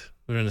frenzied.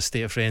 We're in a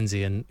state of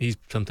frenzy, and he's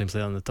sometimes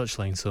like on the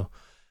touchline. So,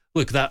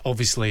 look, that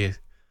obviously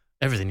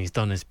everything he's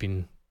done has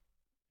been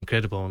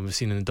incredible, and we've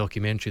seen in the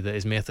documentary that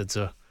his methods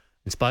are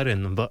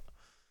inspiring them. But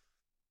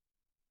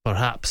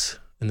perhaps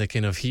in the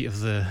kind of heat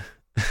of the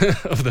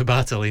of the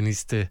battle, he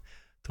needs to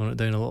tone it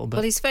down a little bit.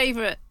 Well, his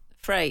favourite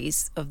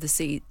phrase of the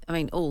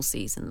season, all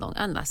season long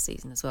and last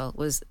season as well,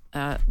 was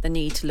the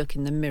need to look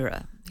in the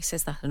mirror. He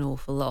says that an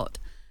awful lot,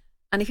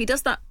 and if he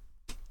does that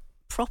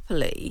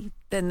properly,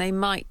 then they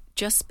might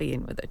just be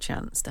in with a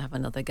chance to have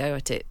another go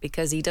at it,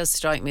 because he does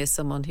strike me as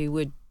someone who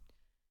would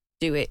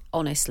do it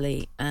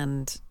honestly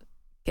and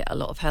get a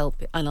lot of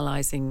help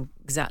analysing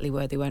exactly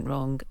where they went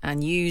wrong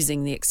and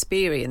using the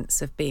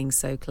experience of being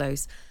so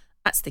close.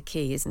 That's the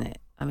key, isn't it?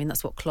 I mean,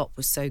 that's what Klopp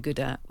was so good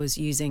at, was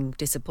using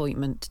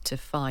disappointment to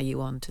fire you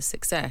on to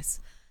success.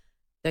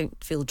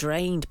 Don't feel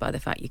drained by the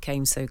fact you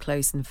came so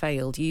close and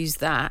failed. Use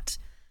that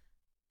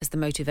as the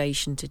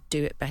motivation to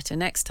do it better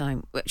next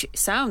time, which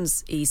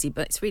sounds easy,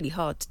 but it's really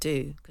hard to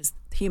do, because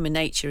human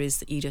nature is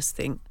that you just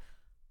think,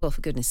 well, for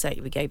goodness sake,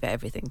 we gave it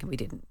everything and we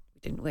didn't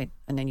win,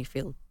 and then you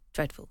feel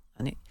dreadful,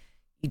 and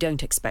you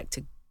don't expect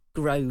to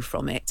grow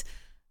from it.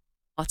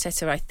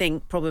 Arteta, I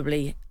think,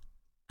 probably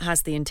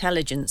has the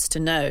intelligence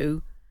to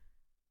know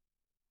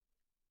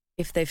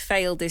if they've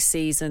failed this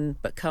season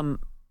but come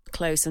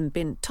close and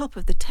been top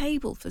of the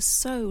table for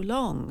so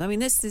long. I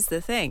mean, this is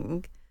the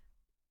thing.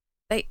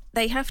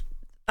 They have.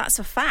 That's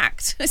a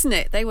fact, isn't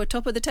it? They were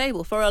top of the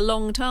table for a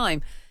long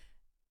time.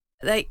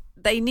 They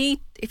need,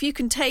 if you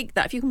can take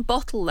that, if you can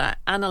bottle that,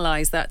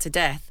 analyse that to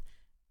death,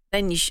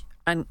 then you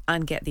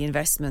and get the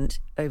investment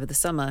over the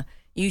summer,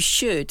 you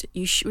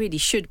really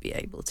should be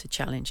able to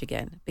challenge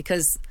again,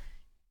 because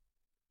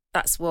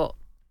that's what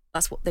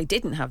they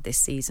didn't have this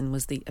season,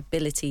 was the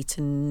ability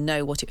to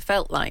know what it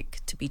felt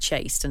like to be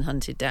chased and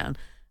hunted down.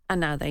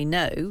 And now they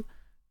know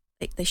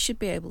they should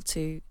be able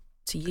to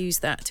use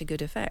that to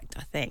good effect,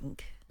 I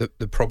think.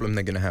 The problem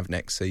they're going to have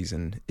next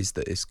season is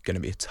that it's going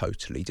to be a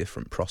totally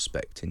different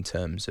prospect in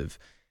terms of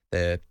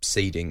their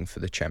seeding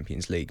for the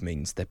Champions League.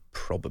 Means they're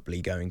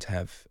probably going to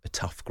have a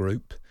tough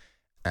group,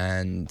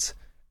 and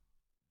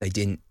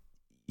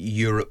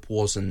Europe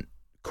wasn't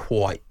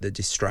quite the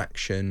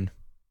distraction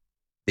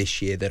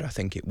this year that I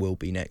think it will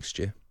be next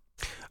year.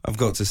 I've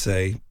got to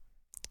say,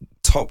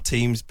 top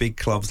teams, big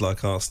clubs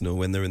like Arsenal,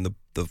 when they're in the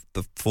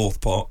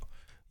fourth pot,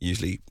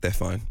 usually they're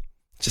fine.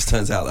 Just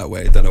turns out that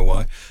way. Don't know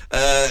why.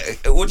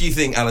 What do you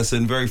think,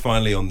 Alison, very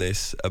finally on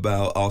this,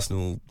 about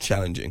Arsenal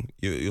challenging?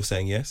 You're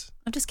saying yes?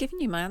 I'm just giving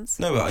you my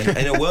answer. No, but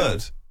in a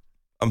word.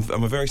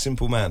 I'm a very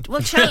simple man.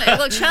 Well,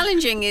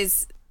 challenging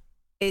is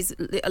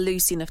a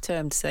loose enough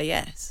term to say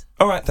yes.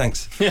 All right,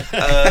 thanks.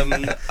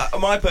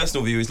 My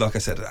personal view is, like I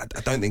said, I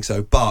don't think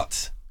so.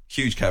 But,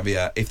 huge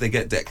caveat, if they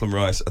get Declan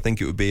Rice, I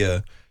think it would be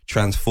a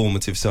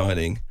transformative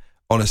signing,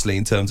 honestly,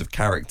 in terms of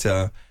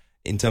character,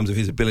 in terms of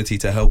his ability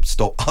to help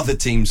stop other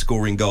teams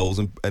scoring goals,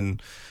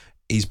 and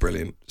he's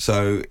brilliant.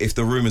 So if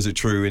the rumours are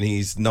true and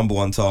he's number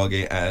one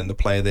target and the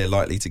player they're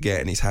likely to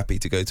get and he's happy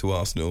to go to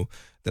Arsenal,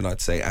 then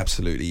I'd say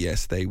absolutely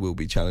yes, they will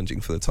be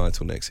challenging for the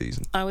title next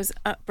season. I was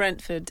at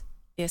Brentford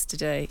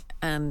yesterday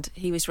and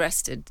he was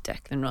rested,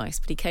 Declan Rice,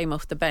 but he came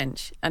off the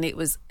bench and it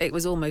was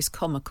almost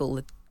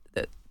comical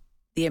that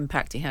the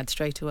impact he had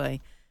straight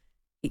away.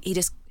 He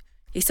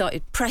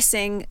started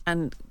pressing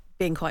and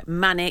being quite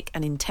manic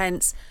and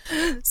intense.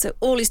 So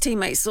all his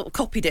teammates sort of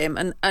copied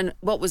him, and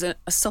what was a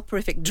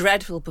soporific,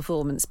 dreadful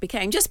performance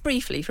became, just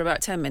briefly for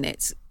about 10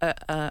 minutes,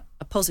 a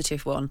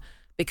positive one,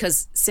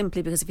 because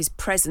of his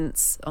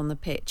presence on the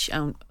pitch.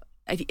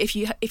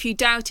 If you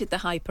doubted the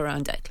hype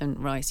around Declan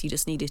Rice, you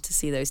just needed to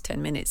see those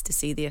 10 minutes to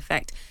see the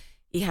effect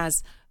he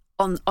has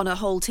on a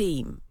whole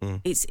team.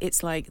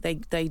 It's like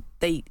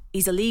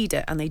he's a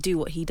leader and they do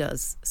what he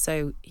does.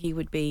 So he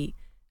would be,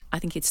 I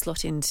think he'd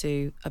slot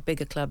into a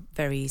bigger club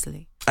very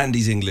easily. And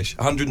he's English.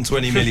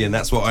 120 million,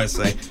 that's what I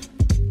say.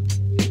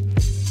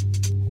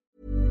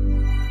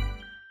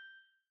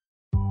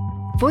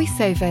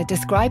 VoiceOver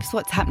describes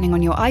what's happening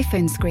on your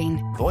iPhone screen,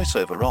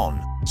 VoiceOver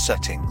on,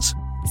 settings,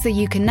 so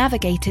you can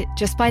navigate it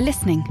just by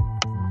listening.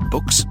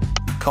 books,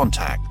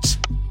 contacts,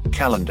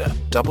 calendar,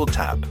 double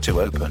tap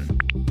to open.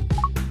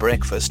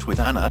 Breakfast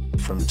with Anna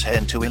from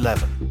 10 to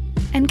 11.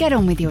 And get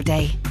on with your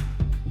day.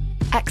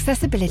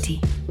 Accessibility.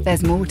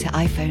 There's more to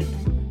iPhone.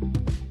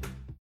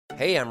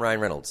 Hey, I'm Ryan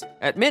Reynolds.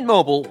 At Mint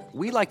Mobile,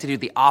 we like to do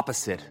the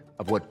opposite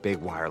of what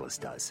Big Wireless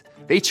does.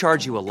 They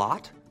charge you a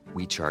lot,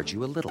 we charge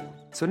you a little.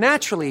 So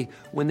naturally,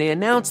 when they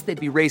announced they'd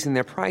be raising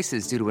their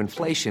prices due to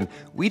inflation,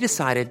 we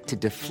decided to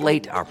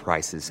deflate our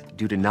prices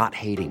due to not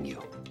hating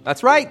you.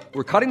 That's right.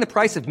 We're cutting the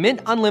price of Mint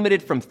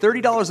Unlimited from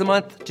 $30 a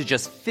month to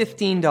just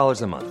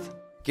 $15 a month.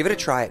 Give it a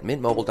try at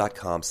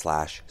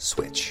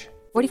mintmobile.com/switch.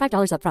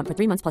 $45 up front for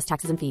 3 months plus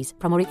taxes and fees.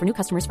 Promo rate for new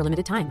customers for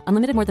limited time.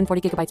 Unlimited more than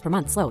 40 gigabytes per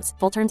month. Slows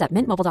full terms at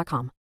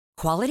mintmobile.com.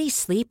 Quality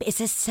sleep is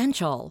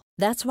essential.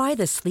 That's why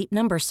the Sleep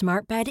Number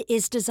Smart Bed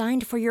is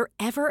designed for your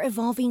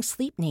ever-evolving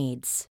sleep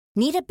needs.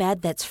 Need a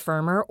bed that's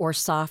firmer or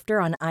softer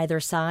on either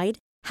side?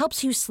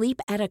 Helps you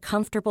sleep at a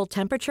comfortable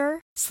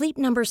temperature? Sleep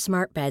Number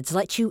Smart Beds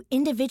let you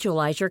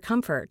individualize your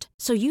comfort,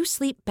 so you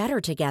sleep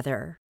better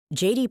together.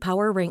 J.D.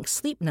 Power ranks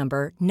Sleep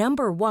Number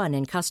number 1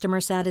 in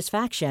customer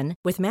satisfaction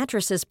with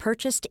mattresses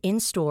purchased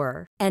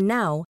in-store. And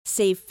now,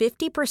 save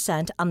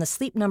 50% on the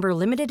Sleep Number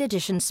Limited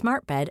Edition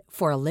Smart Bed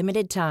for a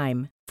limited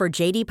time. For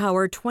J.D.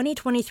 Power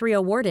 2023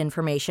 award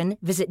information,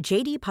 visit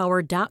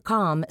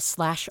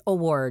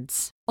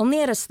jdpower.com/awards.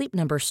 Only at a Sleep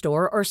Number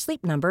store or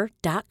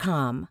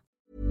sleepnumber.com.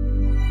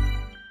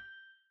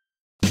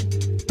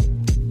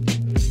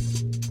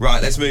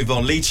 Right, let's move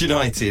on. Leeds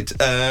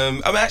United.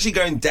 I'm actually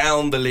going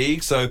down the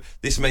league, so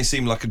this may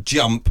seem like a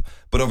jump,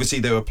 but obviously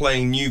they were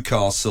playing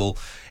Newcastle,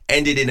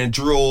 ended in a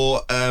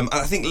draw.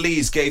 I think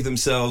Leeds gave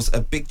themselves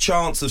a big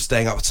chance of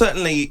staying up.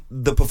 Certainly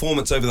the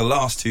performance over the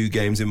last 2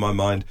 games, in my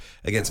mind,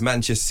 against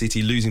Manchester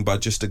City, losing by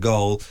just a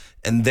goal,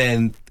 and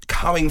then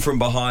coming from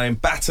behind,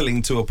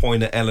 battling to a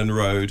point at Ellen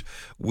Road,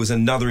 was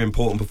another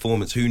important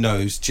performance, who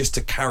knows, just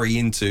to carry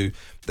into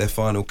their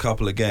final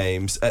couple of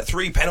games.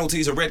 3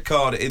 penalties, a red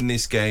card in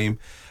this game.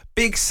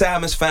 Big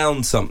Sam has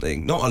found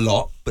something. Not a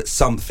lot, but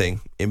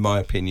something, in my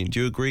opinion. Do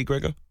you agree,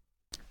 Gregor?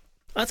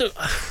 I don't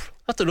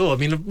know. I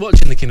mean,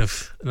 watching the kind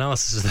of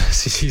analysis of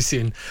this, you're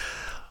seeing,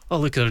 oh,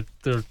 look,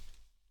 they're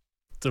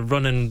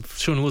running,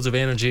 showing loads of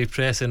energy,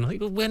 pressing. Like,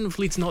 well, when have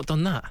Leeds not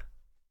done that?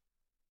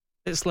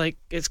 It's like,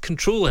 it's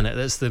controlling it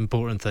that's the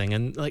important thing.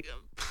 And, like,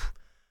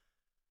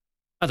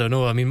 I don't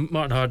know. I mean,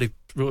 Martin Hardy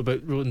wrote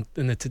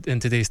in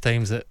today's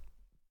Times that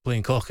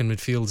playing Koch in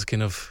midfields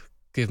kind of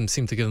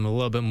seemed to give them a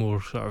little bit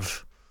more sort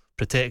of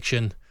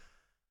protection,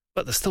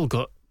 but they've still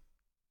got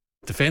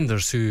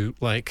defenders who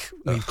like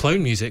need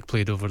clown music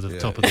played over the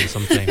top of them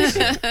sometimes.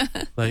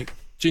 Like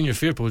Junior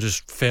Firpo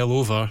just fell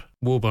over,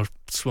 Wober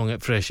swung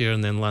at fresh air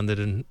and then landed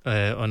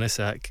on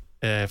Isak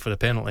for the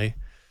penalty.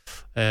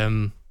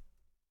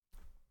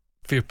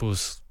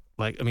 Firpo's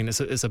like, I mean,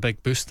 it's a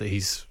big boost that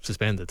he's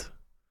suspended.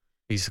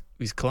 He's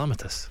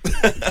calamitous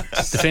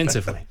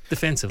defensively.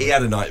 He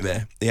had a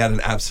nightmare. He had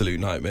an absolute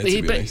nightmare,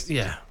 to be honest.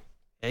 Yeah,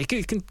 he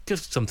can give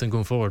something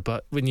going forward,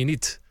 but when you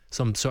need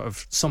some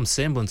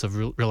semblance of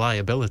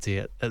reliability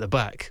at the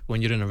back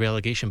when you're in a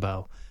relegation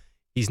battle,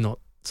 he's not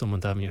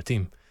someone to have in your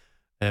team.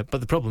 But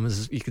the problem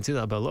is, you can say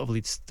that about a lot of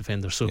Leeds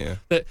defenders. So,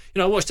 but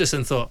I watched this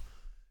and thought,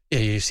 yeah,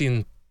 you're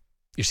seeing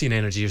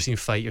energy, you're seeing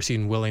fight, you're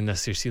seeing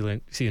willingness, you're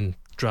seeing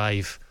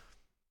drive.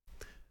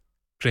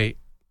 Great,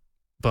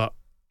 but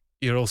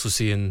you're also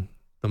seeing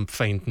them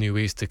find new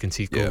ways to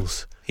concede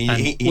goals. He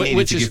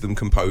needed to give them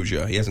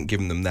composure. He hasn't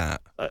given them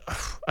that.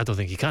 I don't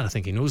think he can. I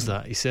think he knows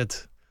that. He said,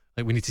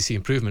 like, we need to see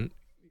improvement.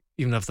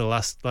 Even after the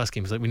last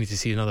game, he's like, we need to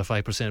see another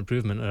 5%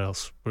 improvement, or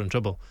else we're in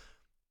trouble.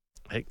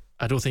 Like,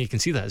 I don't think you can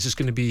see that. It's just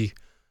going to be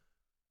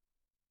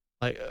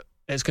like,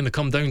 it's going to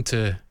come down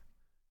to,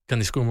 can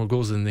they score more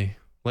goals than they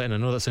let in? I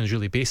know that sounds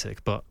really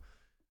basic, but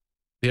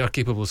they are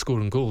capable of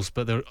scoring goals,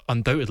 but they're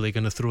undoubtedly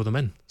going to throw them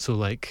in. So,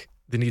 like,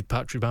 they need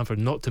Patrick Bamford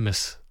not to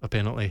miss a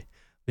penalty.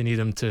 They need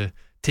him to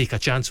take a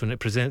chance when it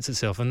presents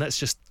itself, and that's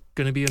just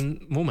going to be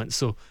in moments.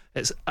 So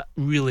it's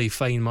really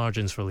fine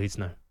margins for Leeds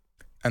now.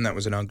 And that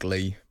was an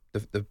ugly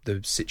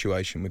the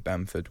situation with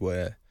Bamford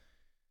where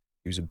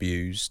he was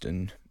abused,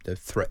 and the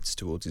threats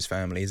towards his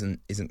family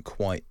isn't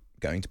quite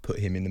going to put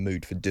him in the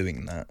mood for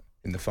doing that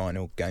in the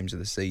final games of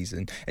the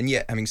season. And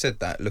yet, having said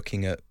that,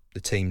 looking at the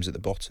teams at the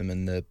bottom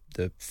and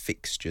the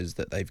fixtures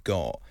that they've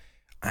got,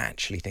 I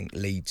actually think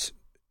Leeds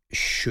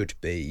should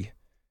be,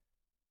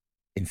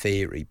 in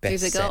theory,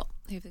 best. Who've they got?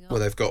 Well,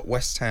 they've got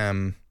West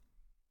Ham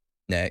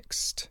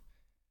next,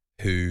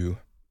 who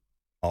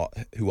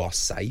are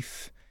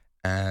safe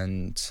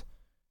and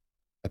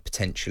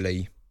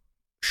potentially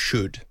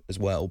should as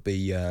well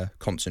be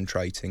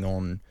concentrating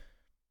on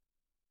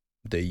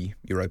the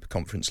Europa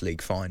Conference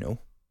League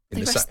final.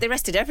 They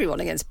rested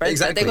everyone against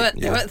Brentford.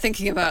 Exactly, They weren't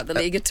thinking about the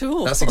league at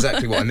all. That's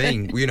exactly what I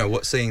mean.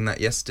 Seeing that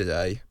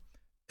yesterday,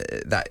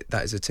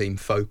 that is a team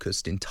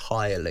focused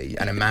entirely,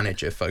 and a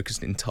manager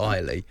focused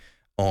entirely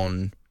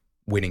on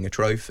winning a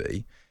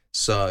trophy.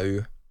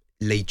 So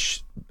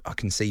Leeds, I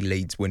can see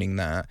Leeds winning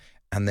that.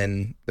 And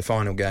then the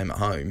final game at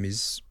home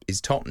is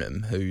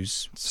Tottenham,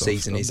 whose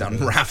season is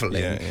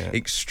unravelling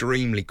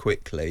extremely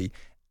quickly,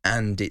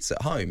 and it's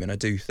at home. And I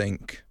do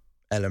think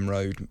Ellen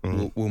Road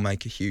will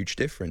make a huge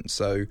difference.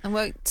 So, and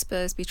won't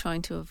Spurs be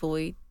trying to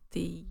avoid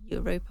the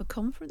Europa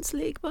Conference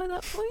League by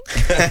that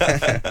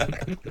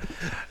point?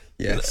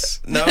 Yes.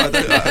 No, I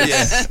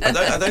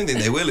don't think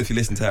they will if you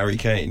listen to Harry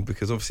Kane,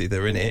 because obviously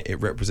they're in it. It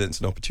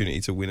represents an opportunity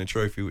to win a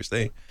trophy, which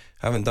they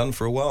haven't done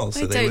for a while.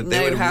 So they don't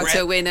know how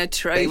to win a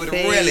trophy, no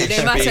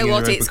matter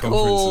what it's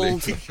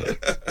called.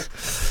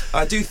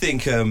 I do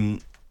think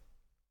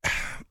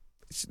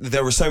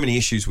there are so many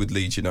issues with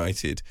Leeds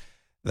United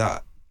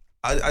that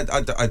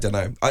I don't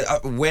know.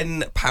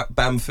 When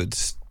Bamford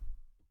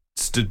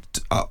stood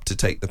up to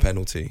take the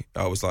penalty,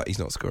 I was like, he's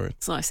not scoring.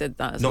 So I said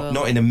that as well.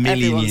 Not in a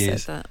million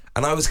years. Said that.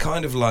 And I was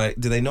kind of like,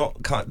 do they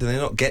not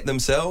get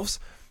themselves?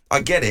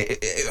 I get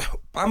it.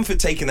 Bamford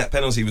taking that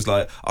penalty was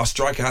like, our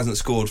striker hasn't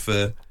scored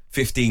for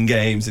 15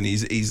 games and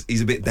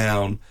he's a bit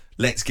down.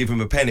 Let's give him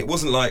a pen. It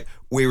wasn't like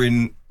we're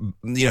in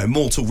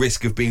mortal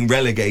risk of being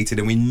relegated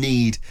and we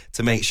need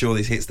to make sure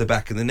this hits the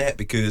back of the net,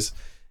 because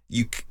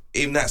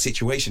in that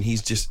situation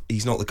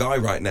he's not the guy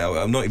right now.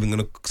 I'm not even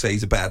going to say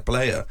he's a bad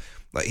player.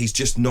 Like, he's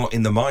just not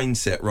in the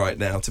mindset right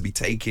now to be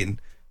taking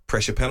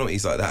pressure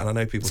penalties like that. And I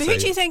know people say... So who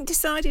do you think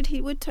decided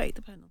he would take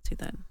the penalty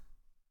then?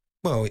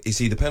 Well, is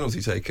he the penalty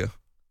taker?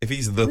 If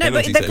he's the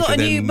penalty taker,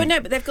 then...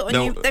 But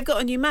they've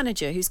got a new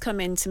manager who's come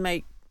in to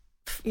make,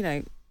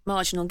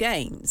 marginal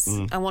gains.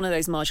 And one of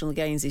those marginal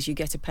gains is you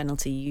get a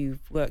penalty,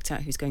 you've worked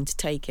out who's going to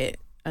take it,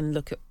 and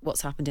look at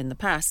what's happened in the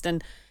past.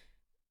 And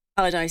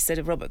Allardyce said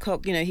of Robert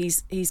Koch,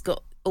 he's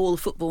got all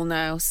the football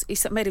now. He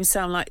made him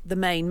sound like the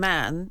main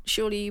man.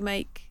 Surely you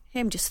make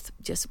him just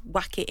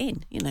whack it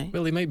in,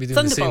 Well, he might be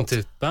doing the same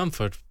to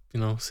Bamford,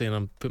 saying,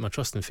 I'm putting my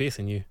trust and faith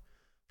in you.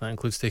 That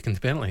includes taking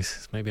the penalties.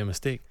 It's maybe a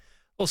mistake.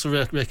 Also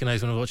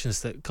recognise when I was watching this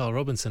that Carl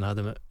Robinson had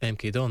him at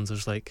MK Dons.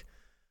 There's like,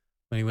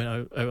 when he went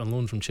out on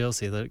loan from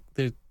Chelsea, I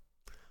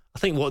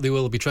think what they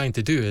will be trying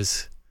to do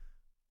is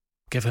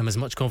give him as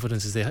much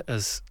confidence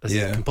as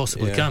they can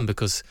possibly can,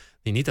 because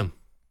they need him.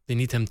 They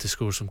need him to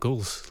score some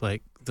goals.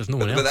 Like, there's no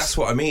one else. But that's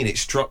what I mean. It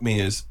struck me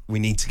as, we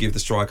need to give the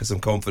striker some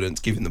confidence,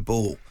 give him the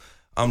ball.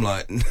 I'm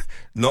like,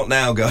 not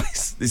now,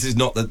 guys. This is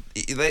not the...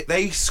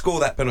 They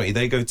score that penalty,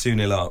 they go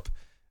 2-0 up,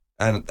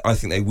 and I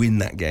think they win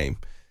that game.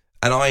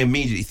 And I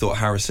immediately thought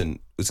Harrison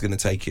was going to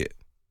take it.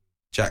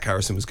 Jack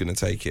Harrison was going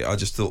to take it. I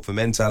just thought, for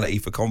mentality,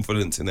 for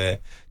confidence in their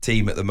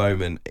team at the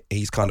moment,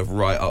 he's kind of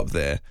right up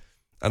there.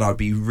 And I'd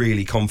be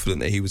really confident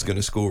that he was going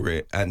to score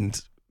it.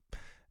 And,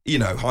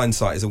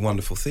 hindsight is a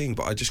wonderful thing,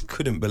 but I just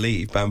couldn't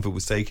believe Bamford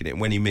was taking it. And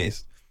when he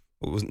missed,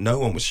 no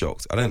one was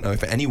shocked. I don't know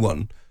if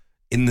anyone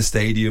in the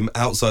stadium,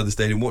 outside the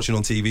stadium, watching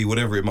on TV,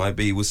 whatever it might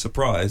be, was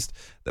surprised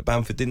that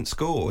Bamford didn't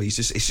score. It's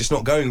just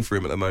not going for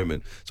him at the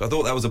moment. So I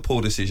thought that was a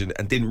poor decision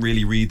and didn't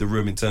really read the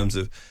room in terms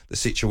of the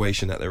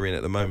situation that they're in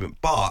at the moment.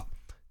 But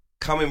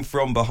coming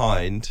from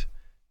behind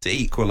to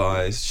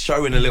equalise,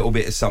 showing a little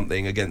bit of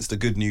something against a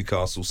good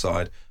Newcastle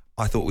side,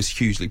 I thought was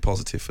hugely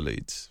positive for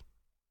Leeds.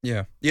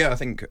 Yeah. I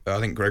think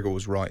Gregor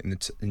was right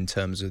in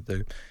terms of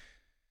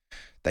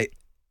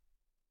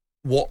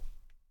what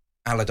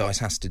Allardyce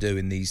has to do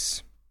in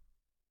these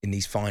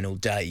final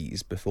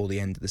days before the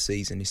end of the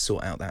season is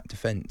sort out that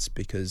defence,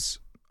 because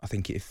I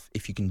think if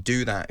you can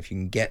do that, if you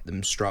can get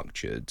them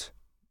structured,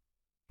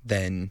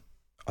 then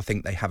I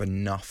think they have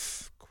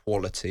enough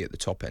quality at the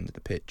top end of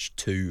the pitch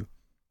to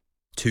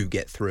to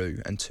get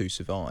through and to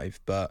survive.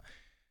 But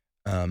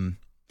and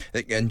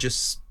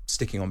just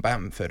sticking on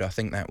Bamford, I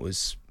think that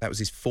was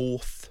his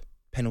fourth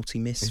penalty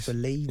miss for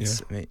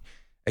Leeds. Yeah. I mean,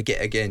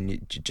 again,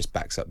 it just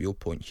backs up your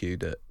point, Hugh,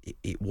 that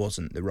it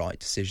wasn't the right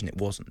decision. It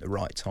wasn't the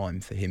right time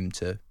for him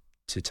to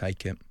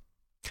take it.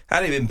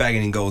 Had he been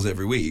banging in goals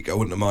every week, I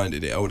wouldn't have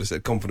minded it. I would have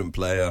said confident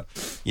player,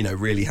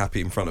 really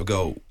happy in front of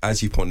goal.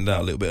 As you pointed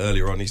out a little bit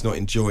earlier on, he's not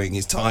enjoying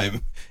his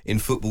time in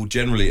football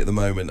generally at the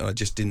moment. And I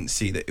just didn't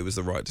see that it was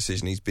the right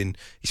decision. He's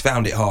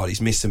found it hard. He's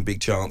missed some big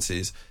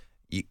chances.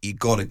 You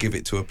got to give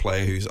it to a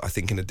player who's, I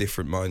think, in a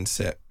different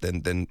mindset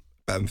than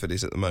Bamford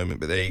is at the moment.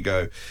 But there you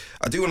go.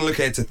 I do want to look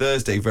ahead to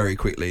Thursday very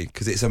quickly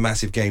because it's a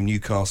massive game,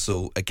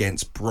 Newcastle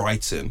against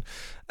Brighton.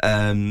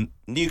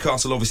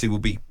 Newcastle obviously will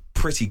be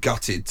pretty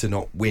gutted to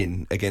not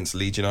win against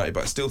Leeds United,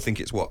 but I still think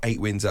it's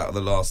 8 wins out of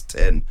the last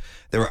 10.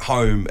 They're at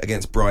home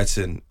against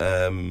Brighton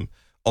on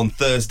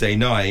Thursday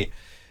night.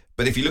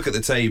 But if you look at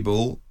the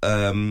table,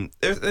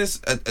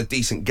 there's a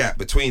decent gap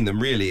between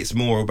them, really. It's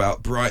more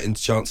about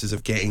Brighton's chances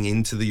of getting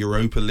into the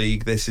Europa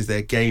League. This is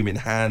their game in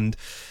hand.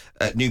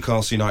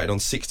 Newcastle United on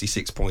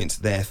 66 points,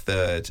 they're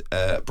third.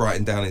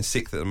 Brighton down in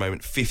sixth at the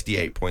moment,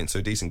 58 points, so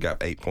a decent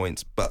gap, 8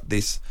 points. But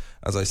this,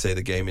 as I say,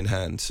 the game in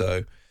hand.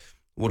 So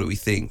what do we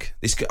think?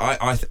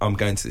 I'm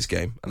going to this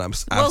game, and I'm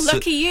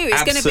lucky you.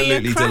 It's going to be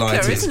a cracker,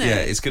 delighted. Isn't it? Yeah,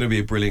 it's going to be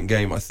a brilliant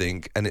game, I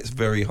think, and it's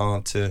very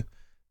hard to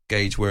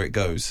gauge where it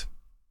goes.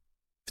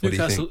 What do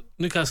you think?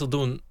 Newcastle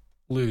don't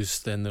lose,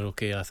 then they're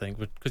okay, I think,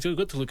 because you've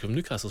got to look from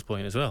Newcastle's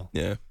point as well.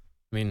 Yeah,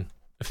 I mean,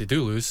 if they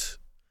do lose,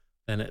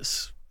 then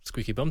it's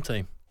squeaky bum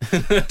time.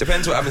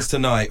 Depends what happens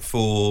tonight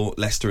for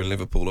Leicester and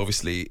Liverpool.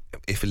 Obviously,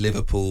 if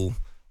Liverpool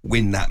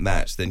win that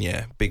match, then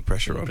yeah, big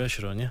pressure on.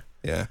 Pressure on, yeah.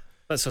 Yeah.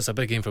 That's a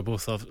big game for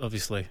both,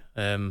 obviously.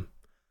 And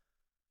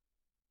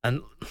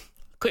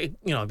quite,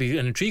 it'd be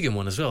an intriguing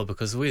one as well,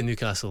 because the way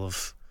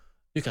Newcastle's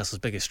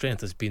biggest strength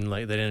has been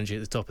like their energy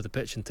at the top of the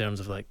pitch in terms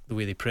of like the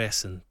way they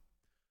press and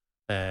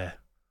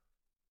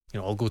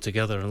all go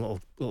together in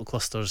little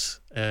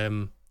clusters.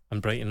 And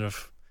Brighton are,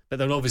 but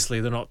they're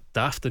not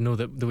daft to know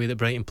that the way that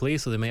Brighton play,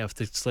 so they might have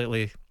to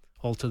slightly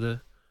alter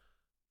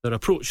their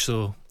approach.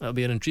 So that'll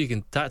be an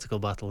intriguing tactical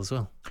battle as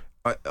well.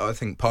 I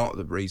think part of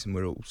the reason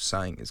we're all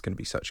saying it's going to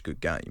be such a good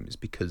game is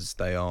because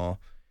they are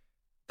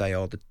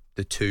the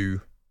two,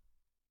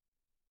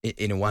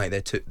 in a way,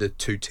 they're the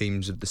two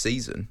teams of the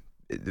season,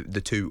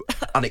 the two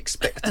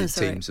unexpected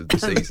teams of the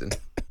season.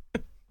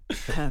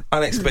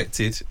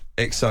 Unexpected,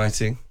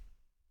 exciting.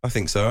 I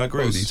think so. I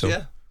agree with you, Tom.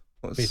 Yeah.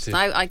 Me too.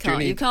 I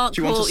can't. You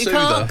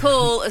can't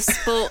call a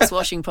sports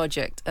washing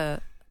project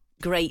a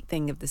great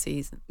thing of the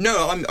season.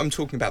 No, I'm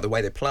talking about the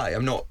way they play.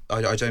 I'm not.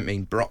 I don't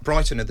mean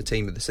Brighton are the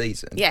team of the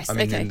season. Yes, I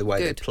mean okay, in the way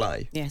good. they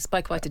play. Yes,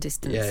 by quite a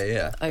distance.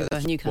 Yeah. Over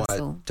That's Newcastle. Why I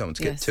don't want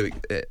to get too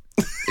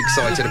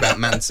excited about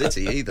Man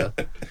City either.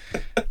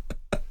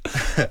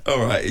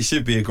 All right, it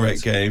should be a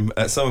great game.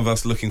 Some of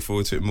us looking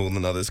forward to it more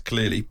than others,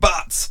 clearly.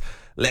 But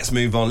let's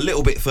move on a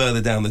little bit further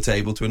down the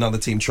table to another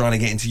team trying to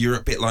get into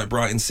Europe, bit like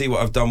Brighton. See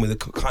what I've done with the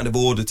kind of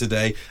order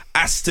today.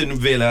 Aston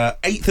Villa,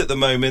 8th at the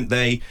moment.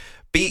 They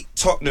beat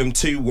Tottenham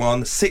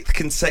 2-1, 6th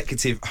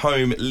consecutive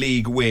home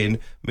league win,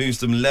 moves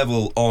them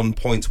level on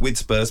points with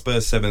Spurs.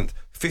 Spurs 7th,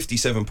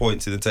 57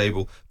 points in the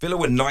table. Villa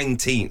were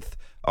 19th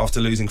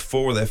after losing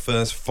 4 of their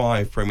first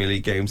 5 Premier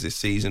League games this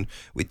season.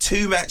 With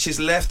 2 matches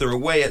left, they're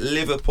away at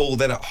Liverpool,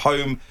 then at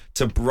home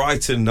to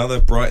Brighton.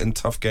 Another Brighton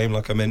tough game,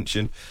 like I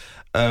mentioned.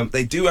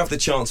 They do have the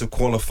chance of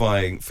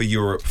qualifying for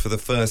Europe for the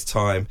first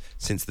time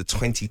since the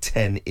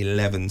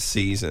 2010-11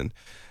 season.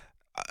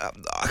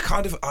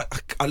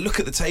 I look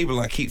at the table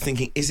and I keep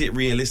thinking, is it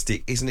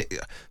realistic? Isn't it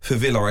for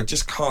Villa? I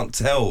just can't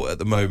tell at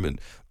the moment.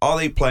 Are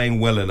they playing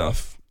well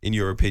enough, in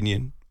your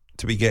opinion,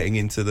 to be getting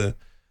into the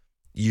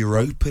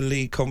Europa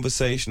League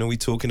conversation? Are we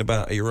talking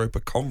about a Europa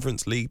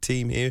Conference League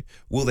team here?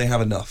 Will they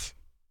have enough?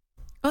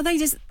 Oh, they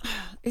just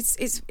this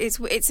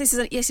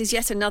is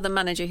yet another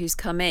manager who's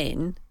come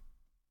in,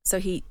 so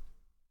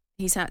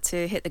he's had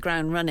to hit the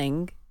ground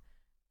running,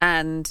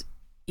 and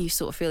you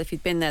sort of feel if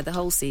you'd been there the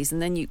whole season,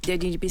 then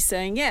you'd be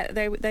saying, yeah,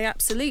 they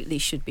absolutely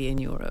should be in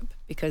Europe,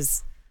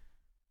 because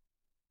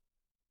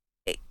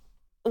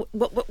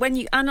when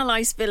you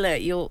analyse Villa,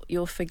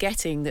 you're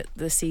forgetting that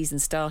the season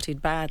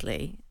started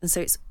badly, and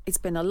so it's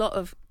been a lot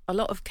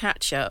of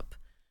catch up,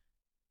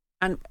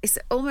 and it's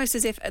almost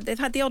as if they've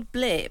had the odd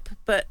blip,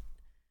 but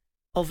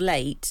of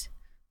late.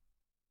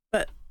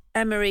 But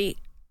Emery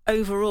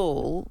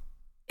overall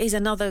is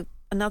another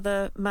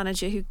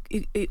manager who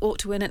ought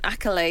to win an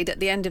accolade at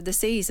the end of the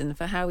season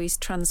for how he's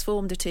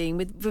transformed a team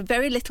with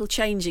very little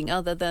changing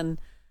other than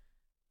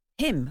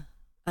him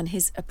and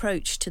his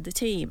approach to the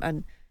team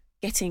and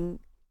getting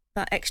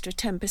that extra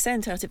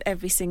 10% out of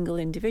every single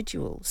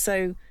individual.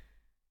 So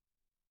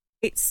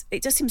it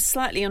just seems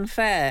slightly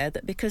unfair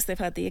that because they've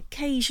had the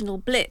occasional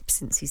blip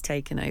since he's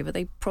taken over,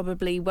 they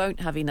probably won't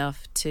have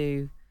enough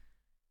to...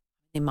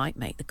 They might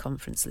make the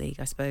Conference League,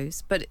 I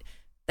suppose, but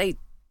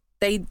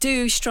they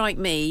do strike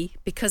me,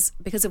 because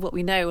of what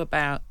we know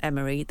about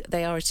Emery, that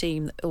they are a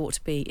team that ought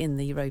to be in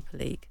the Europa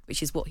League,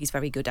 which is what he's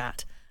very good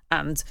at.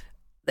 And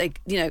they,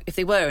 if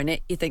they were in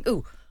it, you think,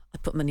 oh, I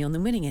put money on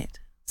them winning it.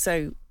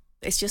 So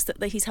it's just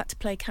that he's had to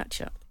play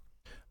catch up.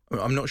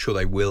 I'm not sure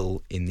they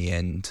will in the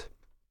end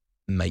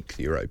make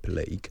the Europa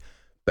League,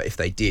 but if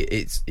they did,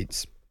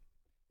 it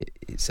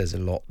says a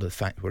lot, the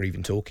fact we're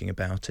even talking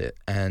about it.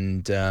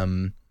 And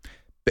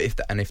but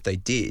if they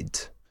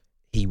did,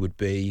 he would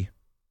be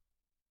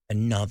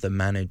another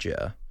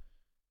manager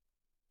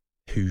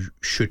who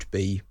should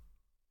be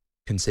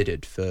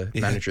considered for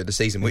manager of the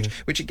season,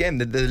 which again,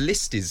 the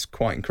list is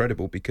quite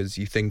incredible, because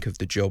you think of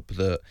the job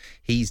that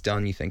he's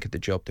done, you think of the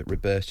job that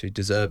Roberto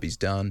De Zerbi's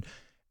done.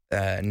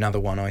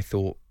 Another one I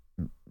thought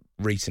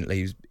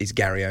recently is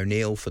Gary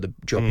O'Neill for the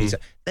job he's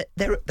done.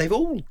 They've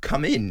all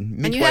come in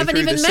midway and you haven't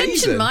through even the mentioned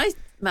season, my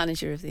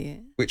manager of the year,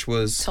 which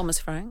was Thomas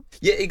Frank.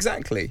 Yeah,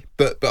 exactly.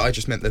 But I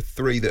just meant the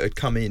three that had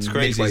come in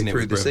midway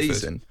through the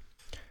season.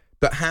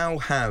 But how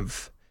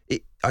have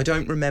it? I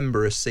don't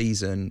remember a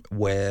season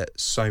where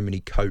so many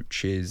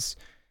coaches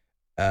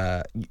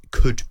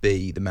could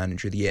be the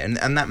manager of the year,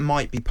 and that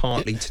might be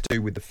partly to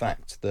do with the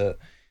fact that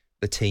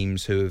the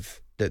teams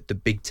the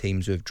big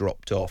teams who have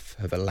dropped off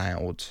have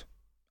allowed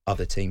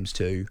other teams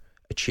to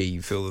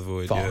fill the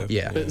void.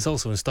 Yeah. But it's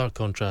also in stark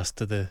contrast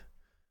to the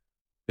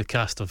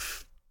cast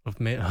of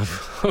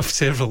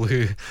several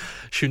who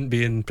shouldn't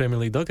be in Premier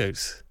League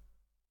dugouts.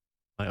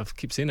 Like, I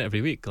keep saying it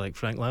every week, like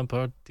Frank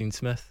Lampard, Dean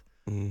Smith,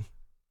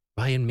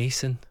 Ryan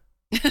Mason.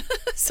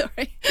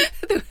 Sorry.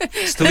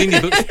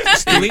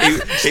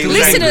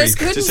 Listeners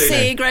couldn't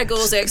see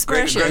Gregor's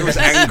expression. Greg was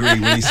angry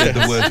when he said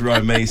the word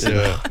Ryan Mason.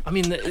 Yeah. I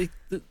mean,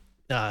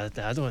 I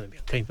don't want to be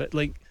unkind, but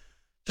like,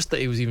 just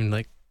that he was even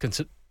like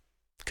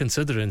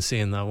considering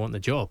saying that I want the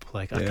job.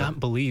 Like, I can't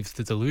believe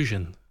the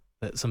delusion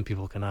that some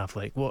people can have.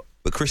 Like, what?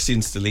 But Christian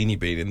Stellini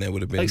being in there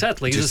would have been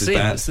exactly just the same.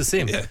 as bad. It's the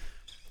same. Yeah.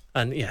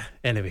 And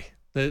anyway,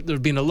 there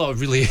have been a lot of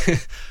really,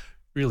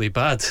 really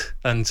bad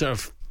and sort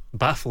of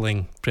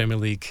baffling Premier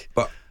League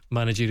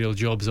managerial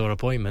jobs or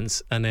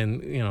appointments, and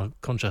then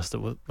contrast it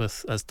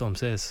with, as Tom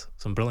says,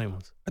 some brilliant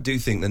ones. I do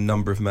think the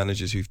number of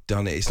managers who've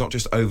done it, it's not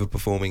just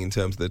overperforming in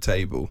terms of the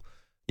table.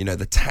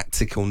 The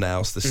tactical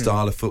nous, the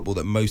style of football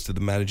that most of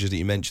the managers that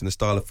you mentioned, the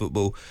style of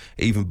football,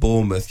 even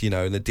Bournemouth,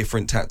 and the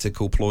different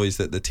tactical ploys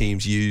that the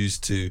teams use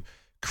to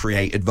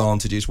create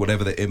advantages,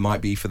 whatever that it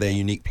might be for their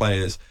unique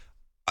players.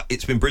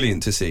 It's been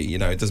brilliant to see.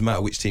 It doesn't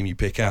matter which team you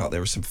pick out.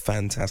 There are some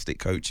fantastic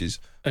coaches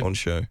on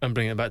show. And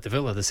bringing it back to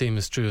Villa, the same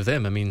is true of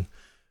them. I mean,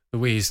 the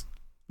way he's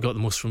got the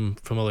most from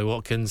Ollie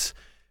Watkins,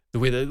 the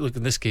way that, look,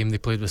 in this game they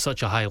played with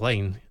such a high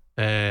line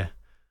that,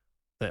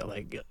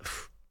 like,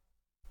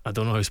 I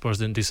don't know how Spurs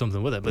didn't do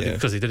something with it, but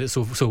because they did it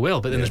so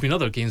well. But then there's been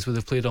other games where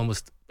they've played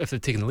almost, if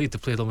they've taken the lead,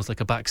 they've played almost like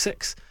a back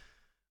six,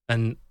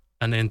 and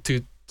then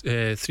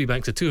three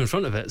banks of two in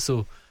front of it.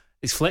 So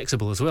it's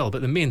flexible as well.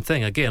 But the main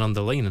thing, again,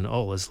 underlining it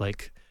all, is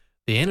like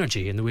the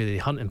energy and the way they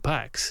hunt in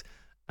packs.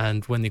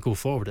 And when they go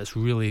forward, it's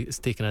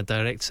taking a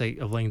direct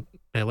line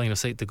of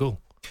sight to goal.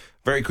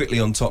 Very quickly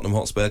on Tottenham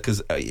Hotspur,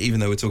 because even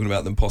though we're talking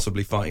about them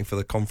possibly fighting for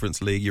the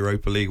Conference League,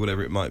 Europa League,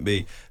 whatever it might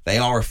be, they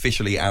are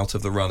officially out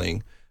of the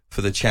running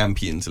for the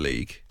Champions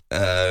League.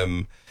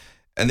 And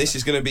this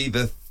is going to be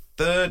the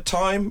third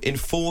time in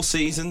 4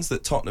 seasons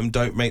that Tottenham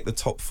don't make the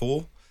top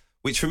 4,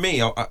 which for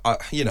me, I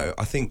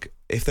think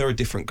if they're a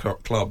different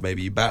club,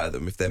 maybe you batter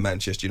them if they're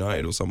Manchester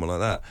United or someone like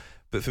that.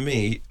 But for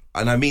me,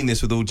 and I mean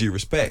this with all due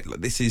respect,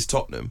 like, this is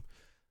Tottenham.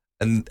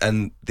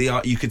 And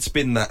you could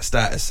spin that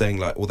stat as saying,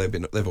 like, well, they've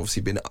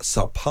obviously been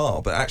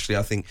subpar, but actually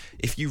I think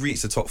if you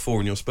reach the top 4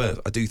 in your Spurs,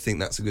 I do think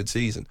that's a good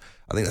season.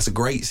 I think that's a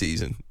great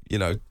season,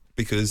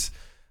 because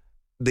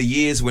the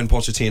years when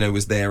Pochettino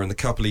was there and the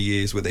couple of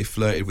years where they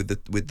flirted with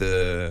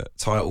the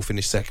title,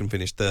 finished second,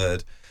 finished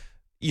third,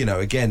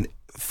 again,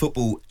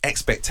 football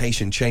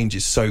expectation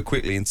changes so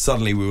quickly, and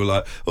suddenly we were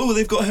like, oh,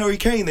 they've got Harry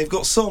Kane, they've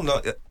got Son,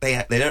 like,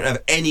 they don't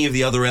have any of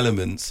the other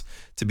elements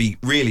to be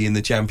really in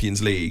the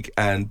Champions League,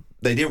 and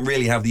they didn't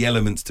really have the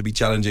elements to be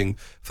challenging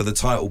for the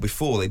title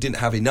before. They didn't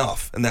have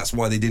enough, and that's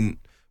why they didn't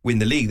win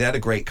the league. They had a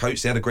great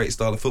coach, they had a great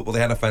style of football,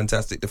 they had a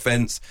fantastic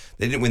defence.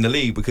 They didn't win the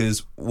league because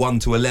 1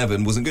 to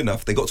 11 wasn't good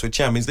enough. They got to a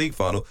Champions League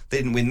final, they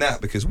didn't win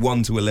that because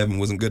 1 to 11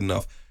 wasn't good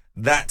enough.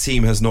 That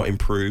team has not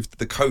improved.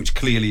 The coach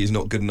clearly is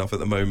not good enough at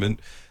the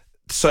moment.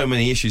 So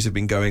many issues have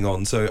been going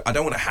on, so I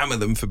don't want to hammer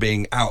them for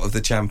being out of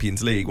the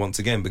Champions League once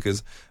again,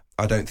 because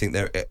I don't think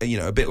they're,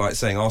 a bit like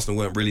saying Arsenal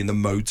weren't really in the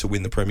mode to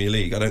win the Premier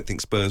League. I don't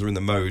think Spurs are in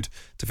the mode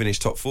to finish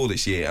top 4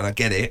 this year, and I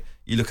get it.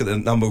 You look at the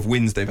number of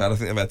wins they've had, I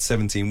think they've had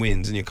 17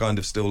 wins, and you're kind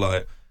of still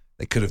like,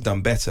 they could have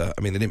done better.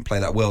 I mean, they didn't play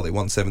that well, they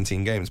won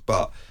 17 games,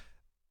 but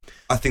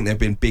I think there have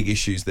been big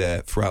issues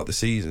there throughout the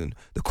season.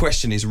 The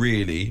question is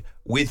really,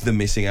 with the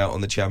missing out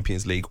on the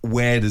Champions League,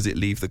 where does it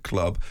leave the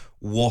club?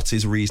 What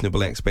is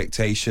reasonable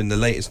expectation? The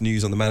latest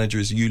news on the manager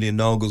is Julian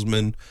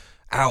Nagelsmann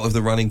out of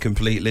the running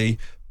completely.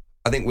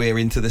 I think we're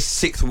into the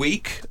 6th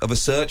week of a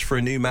search for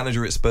a new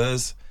manager at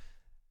Spurs.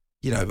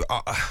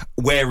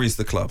 Where is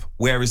the club?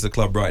 Where is the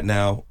club right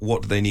now?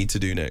 What do they need to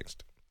do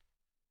next?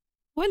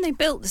 When they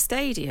built the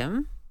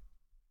stadium,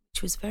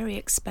 which was very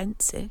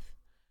expensive,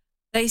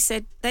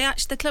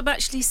 the club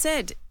actually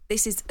said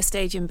this is a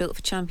stadium built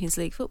for Champions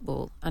League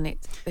football, and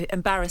it's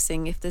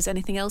embarrassing if there's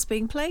anything else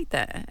being played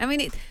there. I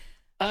mean,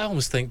 I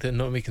almost think that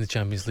not making the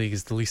Champions League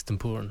is the least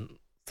important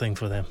thing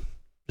for them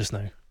just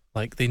now.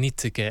 Like, they need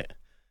to get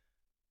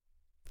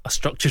a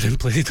structure in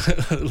place.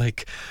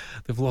 Like,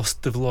 they've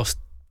lost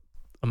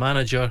a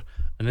manager,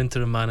 an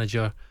interim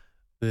manager,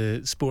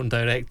 the sporting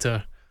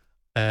director.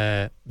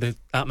 The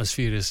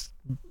atmosphere is,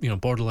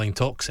 borderline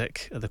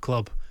toxic at the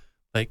club.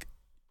 Like,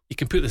 you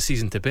can put the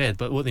season to bed,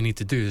 but what they need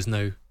to do is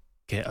now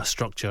get a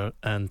structure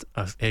and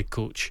a head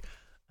coach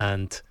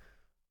and,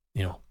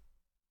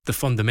 the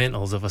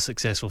fundamentals of a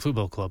successful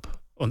football club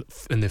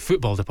in the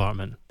football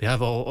department. They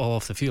have all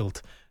off the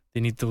field. They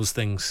need those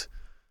things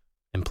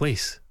in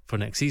place for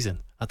next season.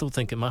 I don't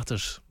think it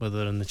matters whether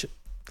they're in the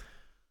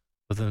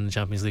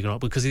Champions League or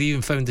not, because they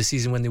even found the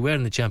season when they were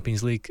in the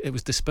Champions League, it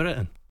was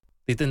dispiriting.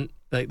 They didn't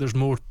there's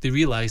more. They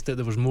realised that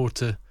there was more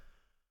to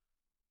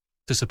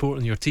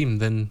supporting your team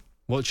than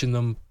watching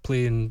them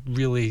playing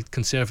really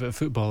conservative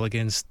football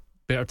against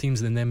better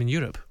teams than them in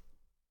Europe.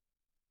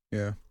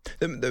 Yeah,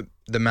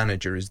 the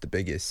manager is the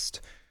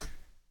biggest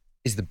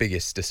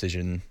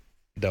decision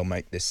they'll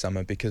make this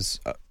summer, because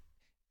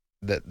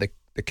the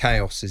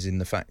chaos is in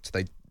the fact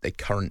they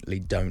currently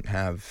don't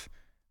have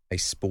a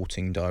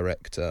sporting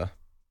director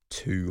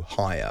to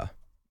hire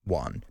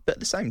one, but at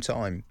the same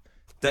time,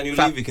 Daniel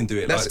Levy can do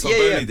it. Like Tom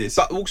Burnley did.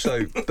 But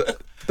also,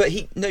 but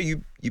he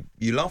you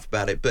laugh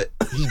about it, but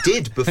he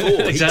did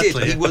before.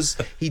 Exactly.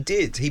 He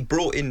did. He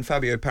brought in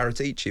Fabio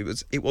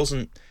Paratici.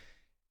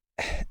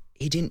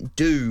 He didn't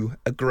do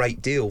a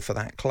great deal for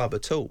that club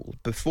at all.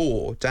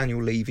 Before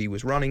Daniel Levy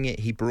was running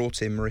it, he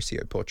brought in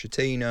Mauricio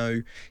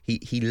Pochettino.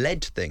 He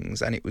led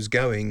things, and it was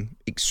going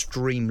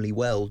extremely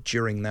well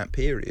during that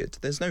period.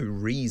 There's no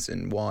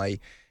reason why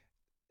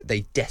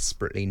they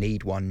desperately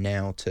need one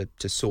now to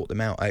sort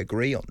them out. I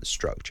agree on the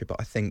structure, but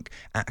I think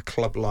at a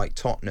club like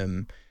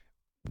Tottenham,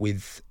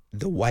 with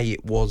the way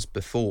it was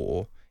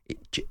before,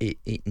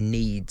 it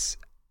needs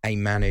a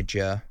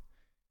manager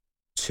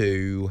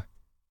to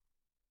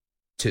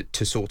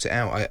sort it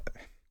out.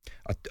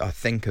 I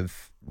think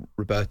of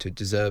Roberto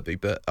De Zerbi,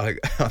 but I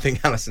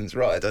think Alison's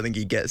right. I don't think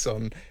he gets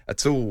on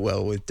at all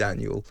well with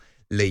Daniel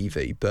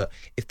Levy. But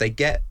if they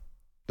get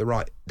the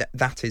right,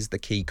 that is the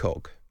key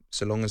cog.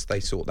 So long as they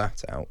sort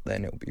that out,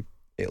 then it can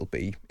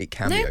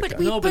be okay. But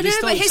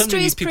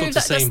history has proved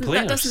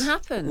that doesn't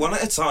happen. One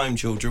at a time,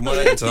 children. One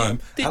at a time.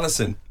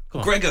 Alison,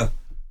 Gregor,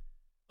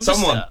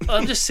 someone.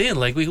 I'm just saying.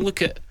 Like, we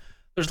look at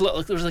there was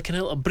like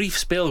a brief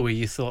spell where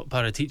you thought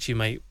Paratici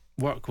might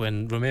work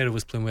when Romero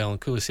was playing well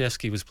and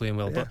Kulusevski was playing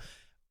well, but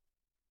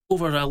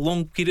over a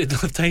long period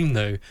of time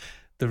now,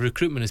 the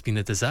recruitment has been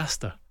a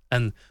disaster.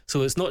 And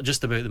so it's not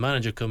just about the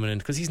manager coming in,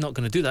 because he's not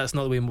going to do that. It's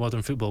not the way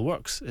modern football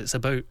works. It's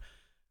about,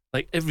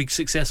 like, every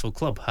successful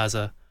club has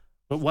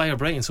but why are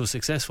Brighton so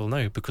successful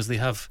now? Because they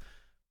have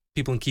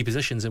people in key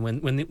positions, and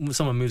when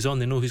someone moves on,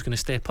 they know who's going to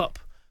step up.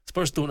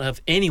 Spurs don't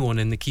have anyone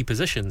in the key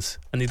positions,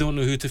 and they don't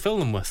know who to fill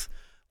them with.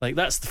 Like,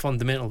 that's the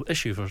fundamental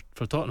issue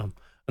for Tottenham,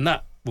 and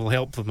that will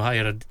help them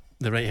hire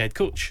the right head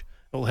coach.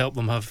 It will help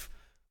them have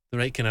the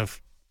right kind of,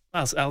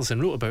 as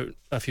Alison wrote about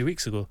a few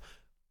weeks ago,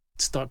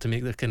 start to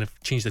make the kind of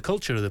change the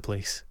culture of the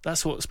place.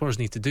 That's what Spurs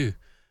need to do.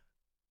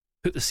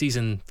 Put the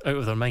season out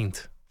of their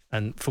mind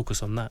and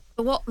focus on that.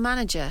 But what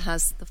manager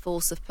has the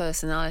force of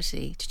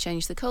personality to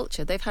change the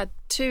culture? They've had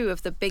two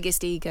of the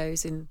biggest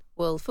egos in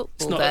world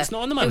football. It's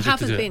not on the manager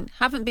to do it.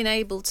 Haven't been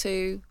able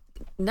to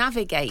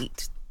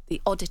navigate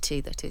the oddity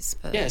that is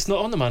Spurs. Yeah, it's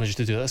not on the manager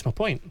to do it. That's my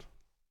point.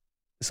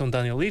 It's on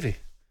Daniel Levy.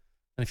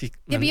 And if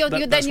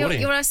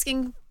you're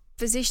asking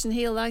physician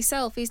heal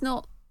thyself. He's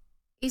not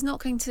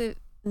going to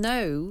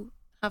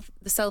have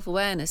the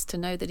self-awareness to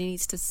know that he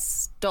needs to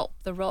stop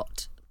the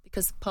rot,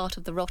 because part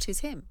of the rot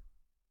is him.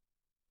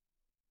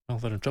 Well,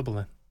 they're in trouble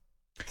then.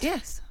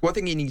 Yes. Well, I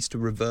think he needs to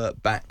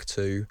revert back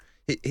to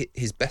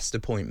his best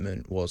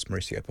appointment was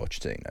Mauricio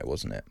Pochettino,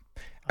 wasn't it?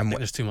 I think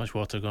there's too much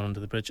water gone under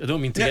the bridge. I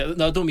don't mean to get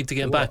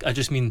him back. I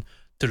just mean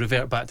to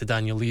revert back to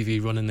Daniel Levy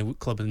running the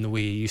club in the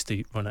way he used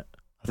to run it.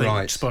 I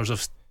think Spurs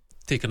have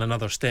taken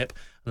another step,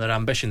 and their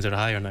ambitions are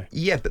higher now.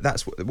 Yeah, but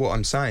that's what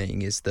I'm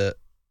saying is that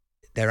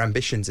their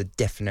ambitions are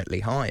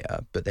definitely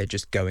higher, but they're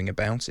just going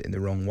about it in the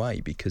wrong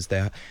way, because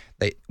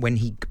when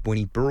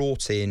he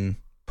brought in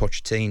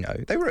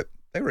Pochettino, they were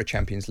a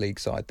Champions League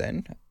side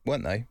then,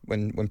 weren't they?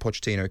 When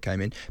Pochettino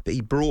came in, but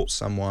he brought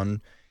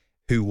someone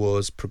who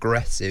was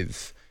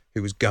progressive,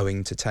 who was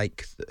going to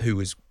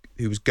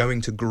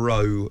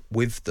grow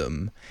with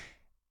them,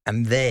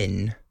 and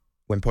then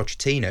when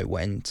Pochettino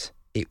went,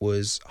 it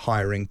was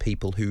hiring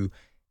people who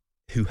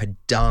had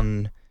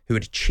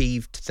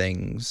achieved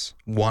things,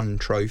 won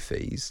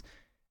trophies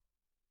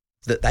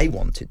that they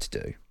wanted to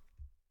do.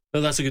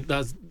 Well, that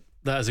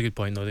is a good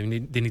point, though. They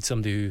need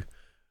somebody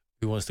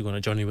who wants to go on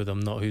a journey with them,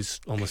 not who's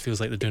almost feels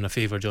like they're doing a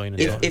favour joining.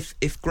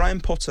 If Graham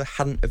Potter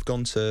hadn't have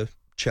gone to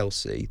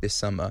Chelsea this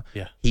summer,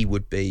 he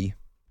would be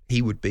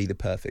the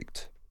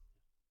perfect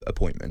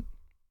appointment.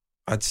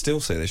 I'd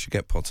still say they should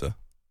get Potter,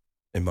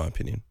 in my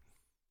opinion.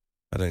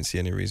 I don't see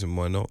any reason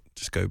why not.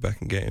 Just go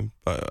back and get him.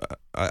 But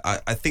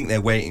I think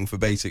they're waiting for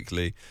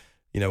basically,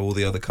 all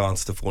the other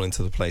cards to fall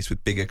into the place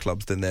with bigger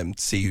clubs than them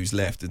to see who's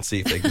left and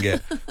see if they can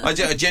get. I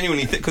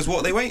genuinely think, because what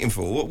are they waiting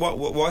for?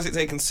 Why is it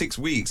taking 6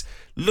 weeks?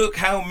 Look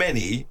how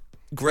many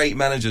great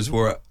managers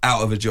were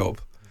out of a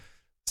job.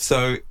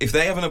 So if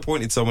they haven't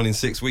appointed someone in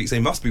 6 weeks, they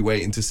must be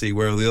waiting to see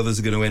where the others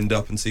are going to end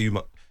up and see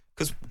who.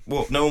 Because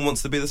no one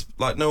wants to be this.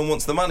 Like, no one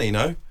wants the money.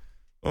 No.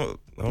 Oh,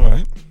 all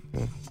right.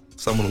 Well,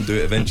 someone will do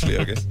it eventually,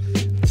 I guess.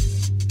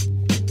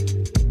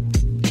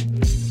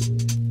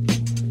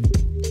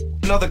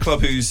 Another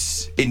club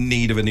who's in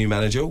need of a new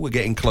manager. We're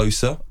getting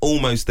closer.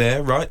 Almost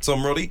there, right,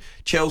 Tom Roddy?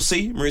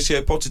 Chelsea,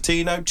 Mauricio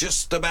Pochettino,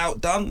 just about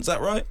done. Is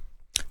that right?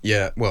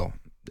 Yeah, well,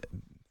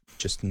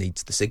 just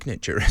needs the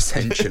signature,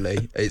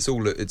 essentially. It's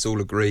all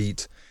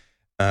agreed.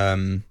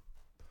 I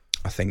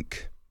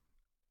think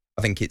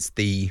it's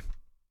the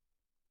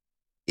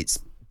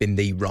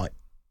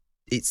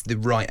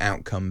right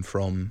outcome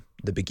from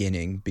the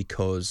beginning,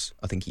 because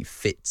I think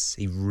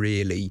he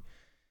really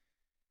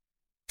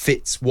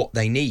fits what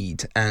they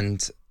need,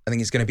 and I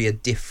think it's going to be a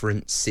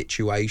different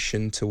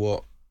situation to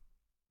what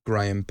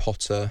Graham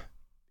Potter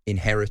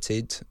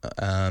inherited.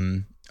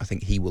 I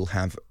think he will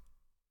have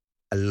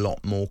a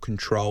lot more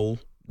control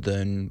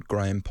than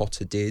Graham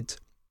Potter did,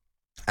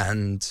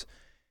 and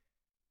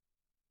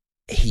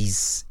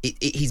he's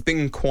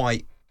been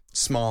quite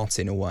smart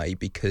in a way,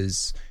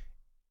 because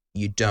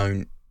you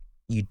don't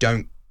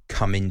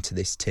come into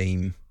this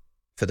team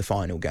for the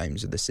final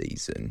games of the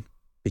season,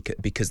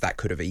 because that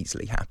could have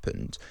easily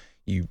happened.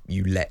 You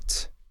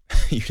let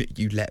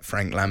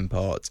Frank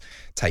Lampard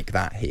take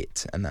that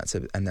hit, and that's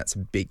a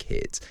big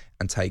hit,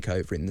 and take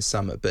over in the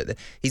summer. But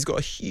he's got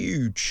a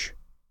huge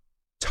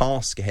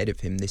task ahead of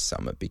him this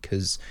summer,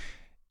 because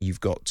you've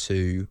got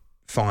to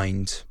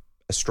find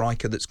a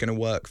striker that's going to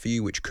work for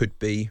you, which could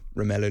be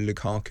Romelu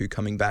Lukaku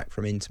coming back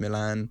from Inter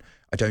Milan.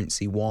 I don't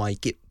see why,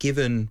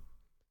 given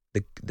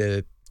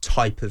the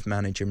type of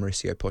manager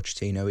Mauricio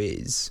Pochettino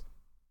is.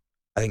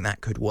 I think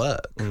that could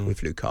work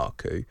with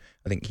Lukaku.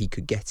 I think he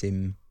could get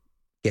him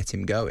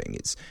going.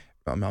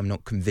 I'm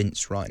not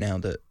convinced right now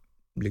that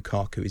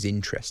Lukaku is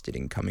interested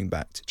in coming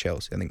back to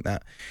Chelsea. I think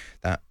that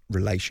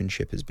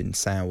relationship has been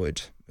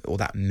soured, or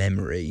that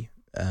memory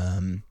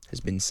has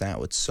been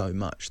soured so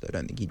much that I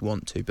don't think he'd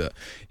want to. But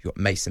you've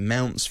got Mason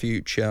Mount's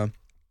future.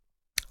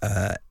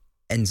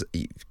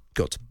 You've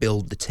got to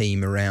build the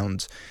team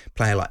around a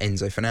player like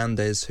Enzo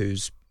Fernandez,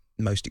 who's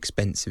most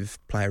expensive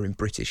player in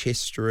British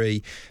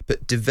history,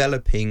 but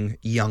developing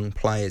young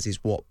players is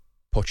what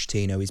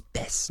Pochettino is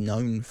best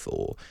known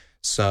for.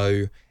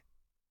 So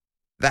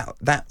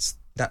that's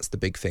the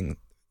big thing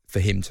for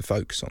him to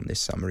focus on this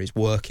summer, is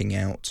working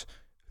out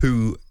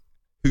who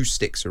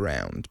sticks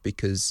around,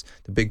 because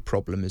the big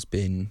problem has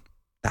been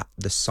that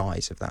the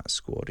size of that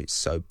squad is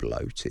so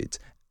bloated,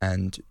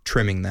 and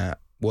trimming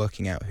that,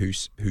 working out who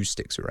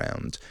sticks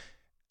around,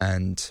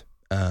 and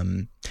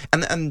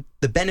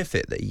the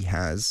benefit that he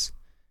has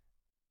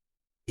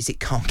is it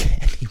can't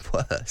get any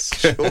worse.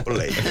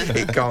 Surely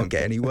it can't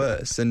get any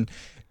worse. And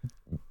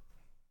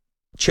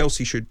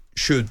Chelsea should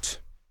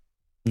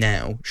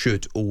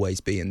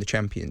always be in the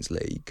Champions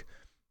League,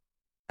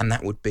 and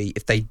that would be,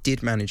 if they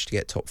did manage to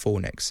get top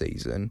 4 next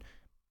season,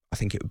 I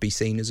think it would be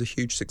seen as a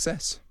huge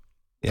success.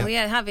 Yeah. Oh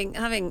yeah,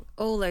 having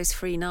all those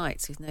free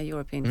nights with no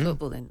European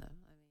football in them.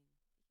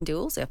 He can do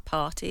also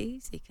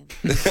parties. He can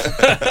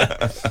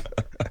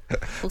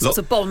all sorts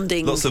of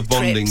bonding. Lots of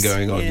bonding trips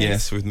going on.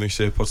 Yes, with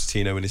Mauricio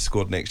Pochettino and his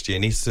squad next year.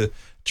 Needs to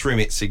trim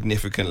it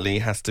significantly,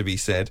 has to be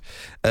said.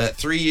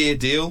 3-year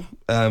deal.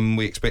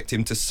 We expect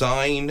him to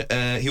sign.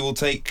 He will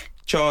take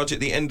charge at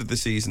the end of the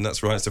season.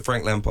 That's right. So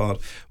Frank Lampard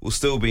will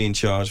still be in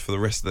charge for the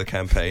rest of the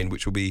campaign,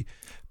 which will be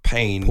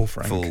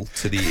painful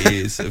to the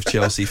ears of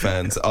Chelsea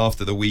fans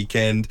after the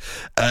weekend.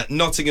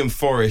 Nottingham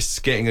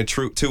Forest getting a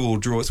 2-2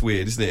 draw. It's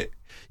weird, isn't it?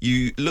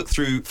 You look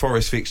through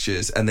Forest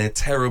fixtures and their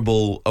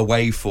terrible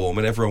away form,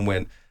 and everyone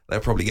went,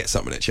 they'll probably get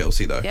something at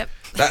Chelsea though. Yep.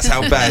 That's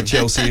how bad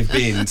Chelsea have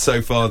been so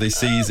far this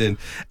season.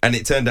 And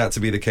it turned out to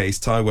be the case.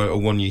 Taiwo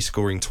Awoniyi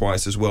scoring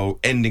twice as well,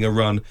 ending a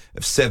run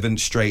of 7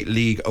 straight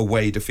league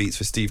away defeats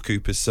for Steve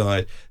Cooper's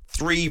side.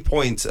 3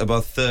 points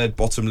above third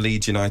bottom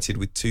Leeds United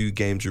with 2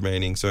 games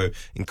remaining. So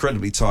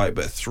incredibly tight,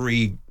 but a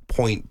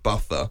 3-point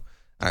buffer.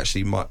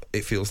 Actually,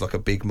 it feels like a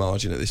big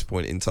margin at this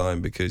point in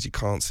time, because you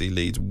can't see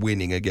Leeds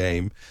winning a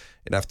game.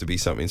 It'd have to be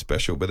something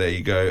special, but there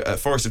you go.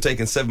 Forest have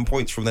taken 7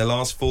 points from their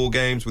last 4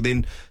 games,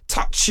 within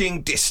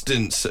touching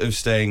distance of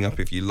staying up,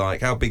 if you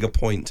like. How big a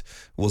point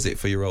was it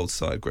for your old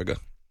side, Gregor?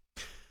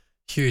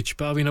 Huge,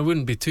 but I mean, I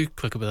wouldn't be too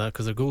quick about that,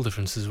 because their goal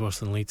difference is worse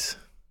than Leeds,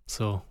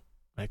 so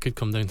it could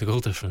come down to goal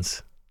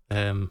difference.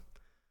 But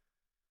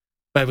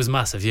it was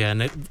massive, yeah,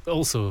 and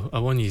also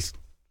Awoniyi's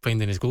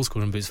finding his goal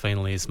scoring boots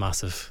finally is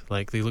massive.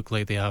 Like, they look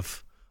like they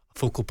have a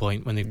focal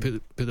point when they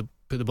put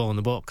the ball in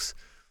the box.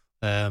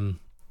 In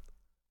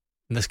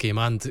this game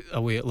and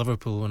away at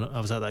Liverpool, when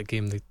I was at that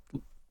game,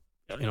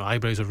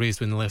 eyebrows were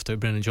raised when they left out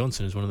Brennan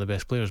Johnson as one of the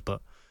best players,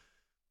 but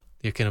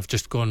they've kind of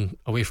just gone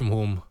away from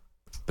home,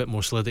 a bit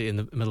more solidity in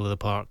the middle of the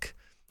park,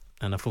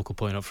 and a focal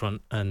point up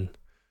front, and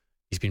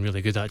he's been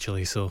really good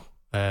actually. So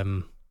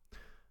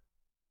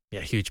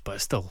huge, but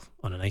it's still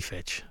on a knife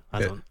edge.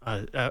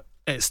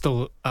 It's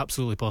still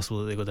absolutely possible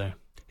that they go down.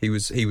 He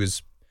was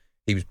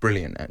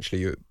brilliant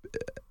actually,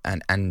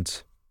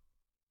 and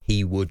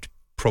he would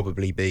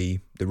probably be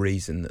the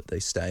reason that they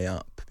stay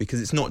up,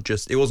 because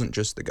it wasn't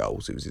just the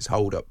goals, it was his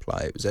hold up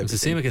play, it was everything.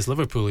 It's the same against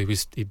Liverpool.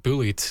 He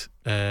bullied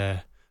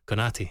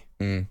Konate,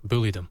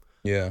 bullied him.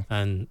 Yeah,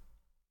 and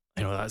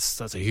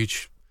that's a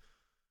huge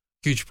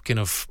kind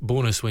of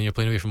bonus when you're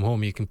playing away from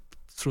home. You can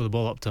throw the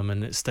ball up to him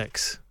and it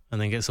sticks,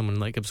 and then get someone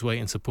like Gibbs White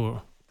in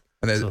support.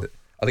 And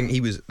I think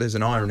there's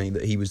an irony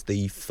that he was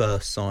the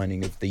first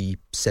signing of the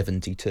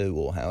 72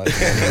 or however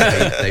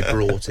many they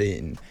brought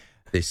in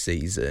this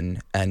season,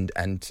 and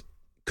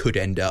could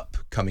end up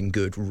coming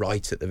good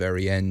right at the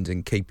very end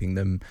and keeping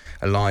them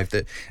alive.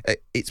 That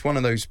it's one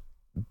of those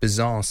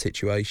bizarre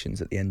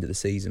situations at the end of the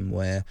season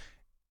where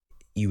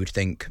you would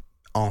think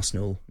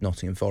Arsenal,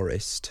 Nottingham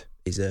Forest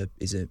is an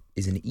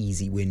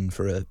easy win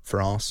for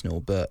Arsenal,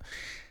 but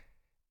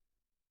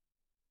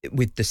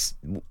with the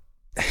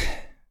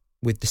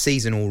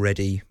season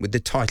already, with the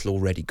title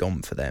already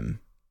gone for them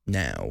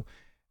now,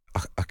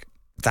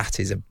 that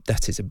is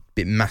a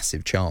bit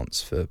massive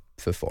chance for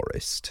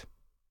Forest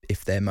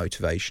if their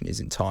motivation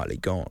is entirely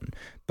gone.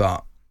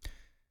 But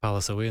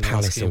Palace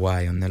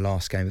away on the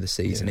last game of the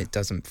season, it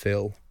doesn't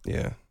feel.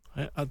 Yeah,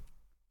 I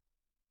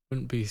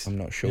wouldn't be. I'm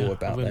not sure about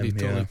them. I wouldn't be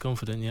totally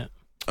confident yet.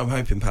 I'm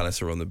hoping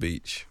Palace are on the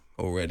beach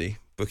already,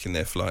 booking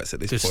their flights at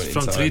this point in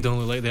time. Front three don't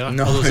look like they are.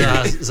 No. Although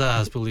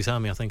Zaha's pulled his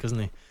hammy, I think, isn't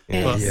he?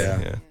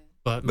 Yeah.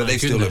 But they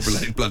still look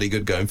bloody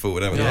good going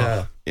forward, haven't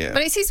they? Yeah.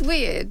 But it is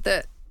weird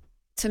that,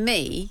 to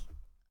me,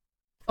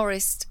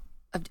 Forest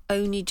have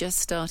only just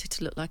started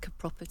to look like a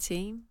proper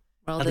team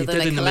rather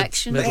than a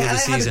collection. They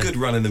had a good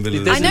run in the middle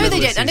of the season.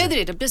 I know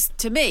they did. Just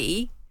to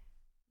me,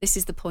 this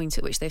is the point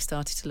at which they've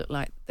started to look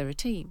like they're a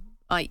team.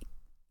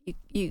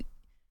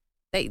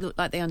 They look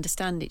like they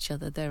understand each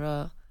other. There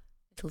are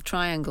little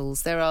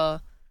triangles.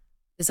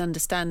 There's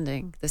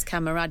understanding. There's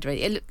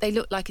camaraderie. They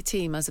look like a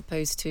team as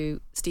opposed to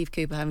Steve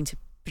Cooper having to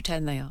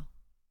pretend they are.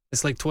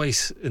 It's like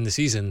twice in the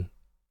season,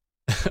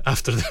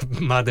 after the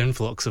mad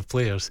influx of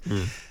players,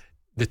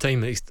 the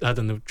time that he's had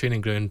on the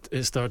training ground,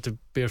 it started to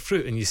bear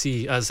fruit. And you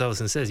see, as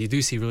Alison says, you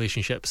do see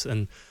relationships,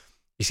 and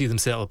you see them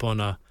settle upon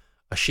a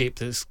shape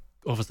that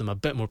offers them a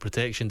bit more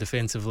protection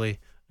defensively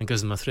and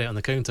gives them a threat on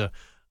the counter.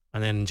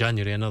 And then in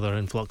January, another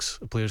influx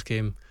of players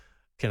came,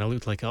 kind of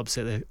looked like it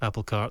upset the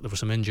apple cart. There were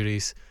some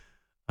injuries,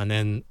 and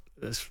then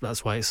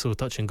that's why it's so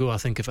touch and go. I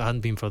think if it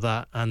hadn't been for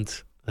that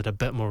and had a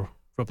bit more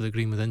rub of the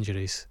green with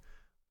injuries,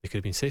 they could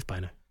have been safe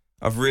by now.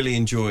 I've really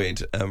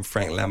enjoyed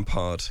Frank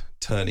Lampard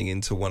turning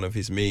into one of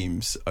his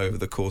memes over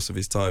the course of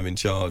his time in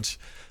charge,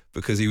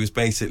 because he was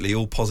basically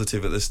all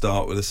positive at the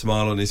start with a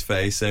smile on his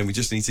face, saying we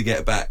just need to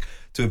get back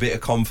to a bit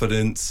of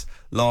confidence.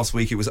 Last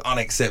week it was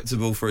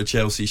unacceptable for a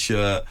Chelsea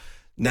shirt.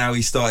 Now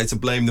he started to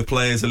blame the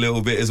players a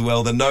little bit as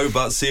well. The no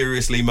but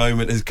seriously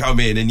moment has come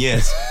in, and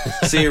yes,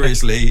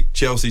 seriously,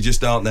 Chelsea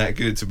just aren't that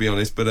good, to be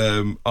honest. But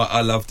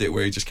I loved it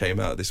where he just came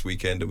out this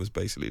weekend and was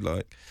basically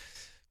like,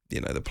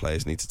 the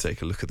players need to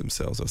take a look at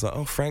themselves. I was like,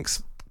 oh,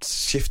 Frank's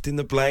shifting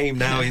the blame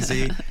now, is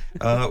he?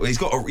 He's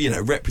got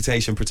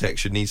reputation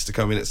protection needs to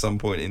come in at some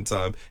point in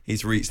time.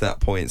 He's reached that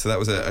point. So that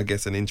was, I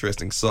guess, an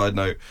interesting side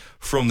note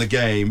from the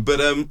game.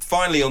 But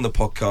finally on the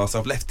podcast,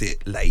 I've left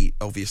it late,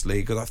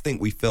 obviously, because I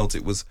think we felt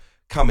it was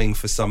coming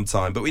for some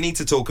time, but we need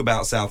to talk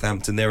about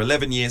Southampton. Their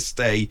 11-year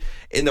stay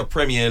in the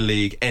Premier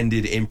League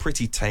ended in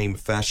pretty tame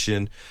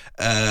fashion,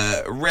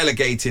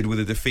 relegated with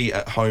a defeat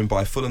at home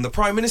by Fulham. The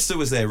Prime Minister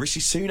was there, Rishi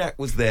Sunak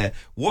was there,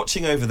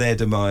 watching over their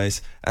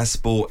demise as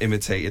sport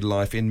imitated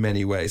life in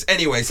many ways.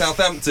 Anyway,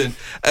 Southampton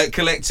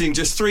collecting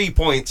just 3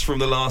 points from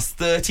the last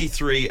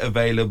 33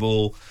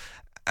 available,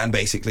 and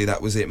basically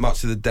that was it.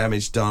 Much of the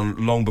damage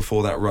done long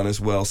before that run as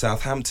well.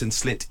 Southampton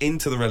slipped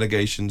into the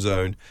relegation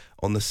zone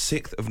on the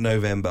 6th of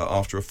November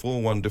after a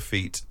 4-1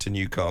 defeat to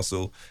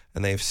Newcastle,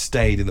 and they have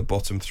stayed in the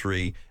bottom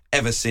three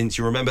ever since.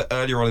 You remember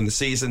earlier on in the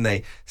season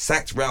they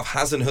sacked Ralph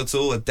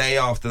Hasenhüttl a day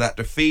after that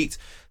defeat,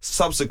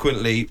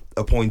 subsequently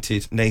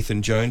appointed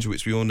Nathan Jones,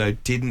 which we all know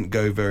didn't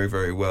go very,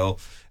 very well,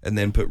 and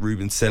then put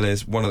Ruben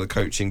Selles, one of the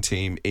coaching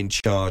team, in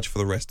charge for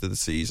the rest of the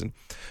season.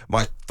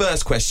 My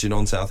first question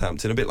on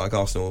Southampton, a bit like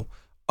Arsenal,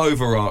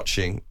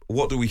 overarching,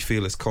 what do we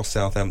feel has cost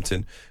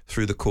Southampton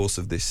through the course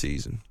of this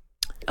season?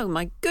 Oh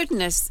my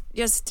goodness,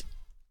 just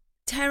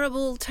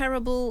terrible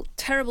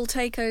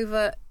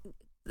takeover.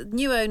 The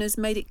new owners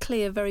made it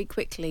clear very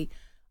quickly,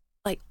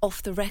 like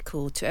off the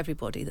record to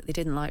everybody, that they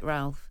didn't like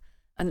Ralph.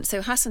 And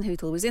so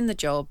Hasenhüttl was in the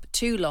job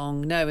too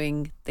long,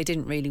 knowing they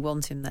didn't really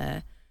want him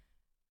there.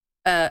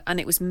 And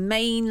it was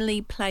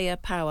mainly player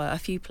power.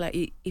 He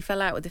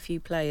fell out with a few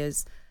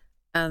players,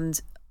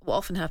 and what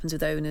often happens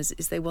with owners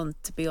is they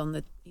want to be on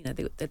the,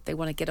 they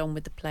want to get on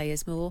with the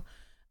players more.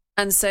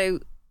 And so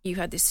you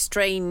had this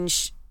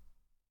strange,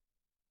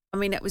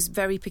 it was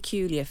very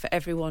peculiar for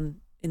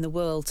everyone in the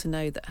world to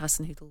know that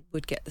Hasenhüttl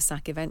would get the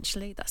sack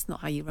eventually. That's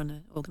not how you run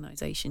an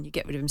organisation. You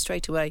get rid of him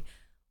straight away,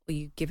 or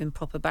you give him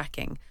proper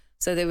backing.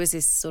 So there was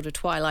this sort of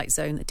twilight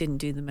zone that didn't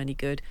do them any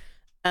good.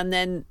 And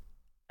then,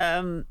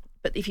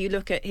 but if you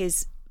look at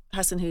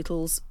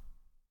Hasenhüttl's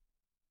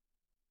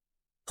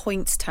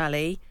points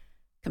tally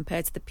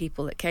compared to the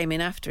people that came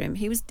in after him,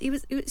 he was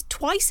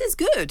twice as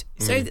good.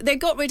 So they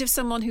got rid of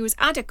someone who was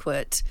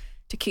adequate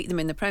to keep them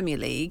in the Premier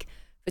League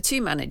for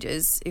two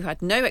managers who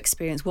had no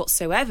experience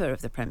whatsoever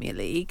of the Premier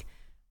League,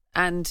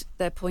 and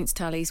their points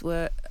tallies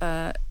were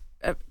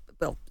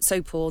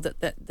so poor that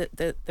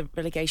the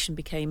relegation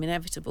became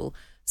inevitable.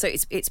 So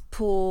it's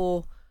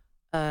poor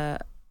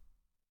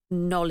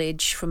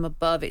knowledge from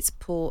above. It's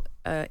poor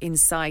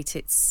insight.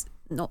 It's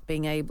not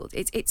being able.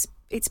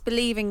 It's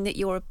believing that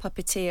you're a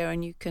puppeteer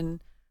and you can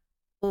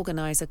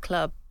organise a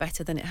club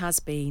better than it has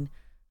been.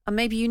 And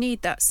maybe you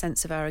need that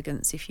sense of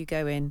arrogance if you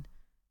go in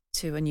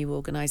to a new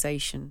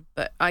organisation.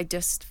 But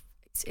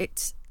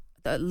it's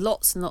there are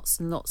lots and lots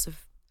and lots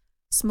of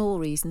small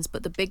reasons,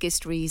 but the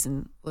biggest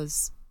reason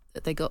was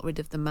that they got rid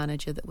of the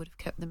manager that would have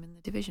kept them in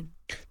the division.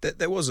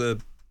 There was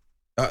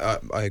I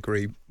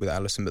agree with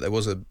Alison, but there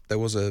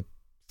was a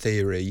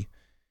theory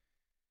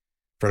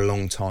for a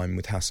long time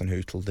with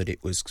Hasenhüttl that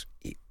it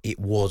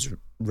was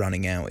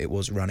running out, it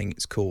was running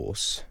its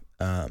course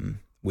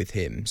with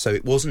him. So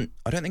it wasn't.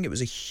 I don't think it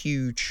was a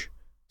huge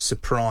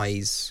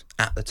surprise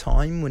at the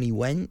time when he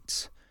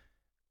went.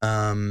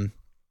 The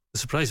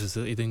surprise was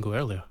that he didn't go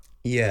earlier.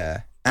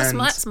 Yeah,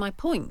 that's my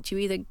point. You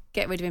either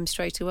get rid of him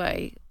straight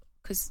away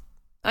because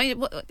it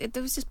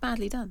was just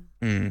badly done.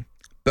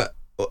 But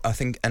I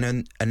think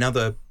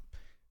another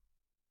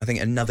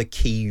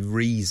key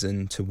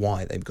reason to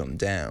why they've gone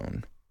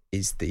down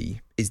is the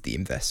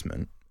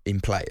investment in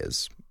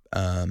players.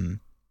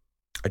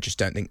 I just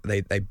don't think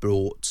they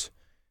brought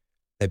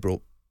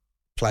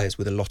players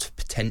with a lot of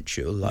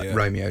potential, like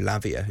Romeo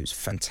Lavia, who's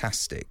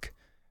fantastic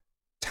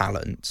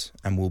talent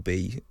and will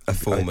be a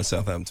former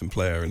Southampton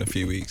player in a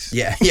few weeks.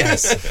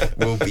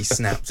 Will be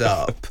snapped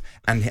up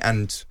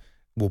and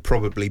will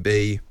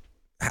probably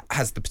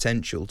has the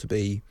potential to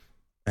be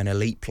an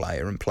elite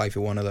player and play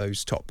for one of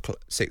those top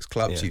 6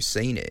 clubs. Yeah.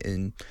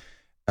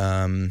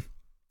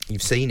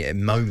 You've seen it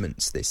in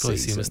moments this Probably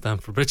season. See him at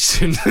Stamford Bridge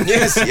soon.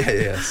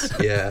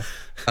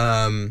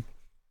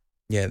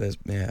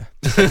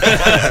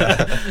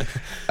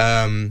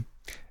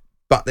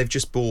 But they've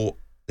just bought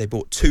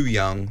too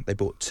young, they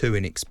bought too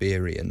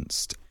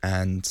inexperienced,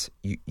 and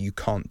you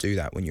can't do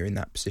that when you're in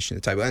that position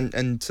at the table.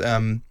 And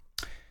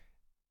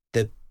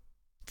the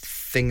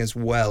thing as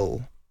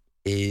well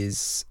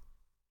is,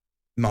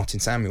 Martin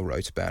Samuel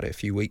wrote about it a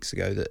few weeks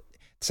ago, that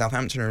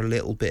Southampton are a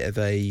little bit of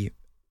a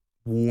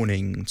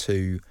warning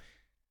to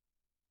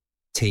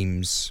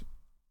teams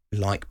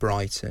like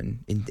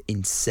Brighton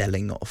in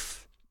selling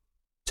off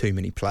too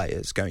many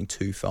players, going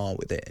too far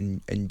with it,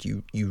 and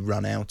you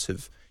run out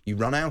of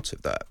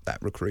that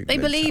recruitment.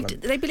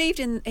 They believed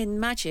in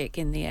magic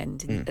in the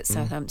end at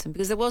Southampton,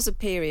 because there was a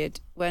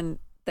period when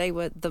they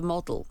were the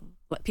model.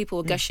 Like, people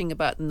were gushing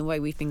about them the way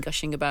we've been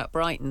gushing about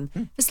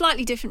Brighton for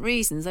slightly different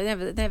reasons. They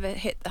never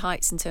hit the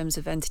heights in terms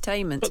of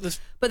entertainment,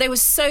 but they were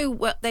so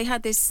well. They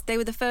had this. They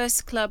were the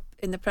first club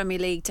in the Premier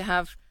League to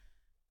have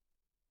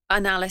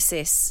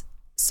analysis,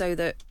 so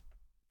that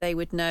they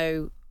would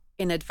know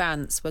in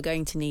advance we're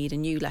going to need a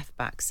new left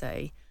back,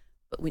 say.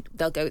 But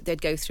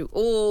they'd go through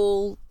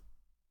all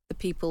the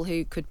people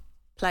who could,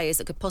 players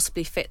that could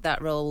possibly fit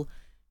that role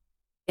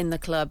in the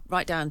club,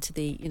 right down to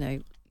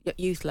the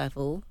youth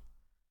level.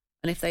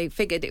 And if they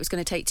figured it was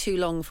going to take too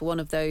long for one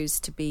of those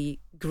to be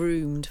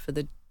groomed for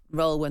the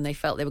role when they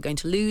felt they were going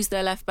to lose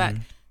their left back,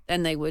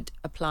 then they would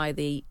apply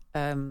the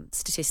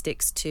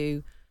statistics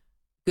to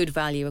good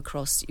value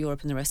across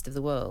Europe and the rest of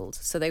the world.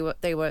 So they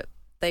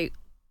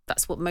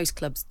that's what most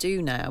clubs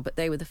do now, but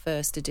they were the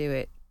first to do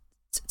it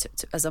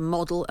as a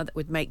model that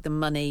would make them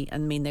money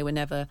and mean they were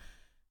never,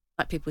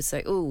 like people would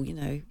say,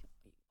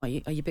 are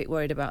you a bit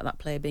worried about that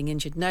player being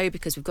injured? No,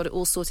 because we've got it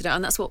all sorted out.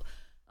 And that's what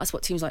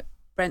teams like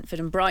Brentford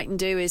and Brighton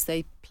do, is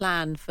they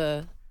plan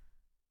for.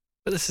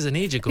 But this is an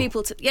age ago.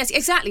 People yes,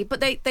 exactly.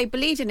 But they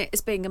believed in it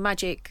as being a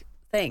magic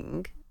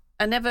thing,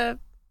 and never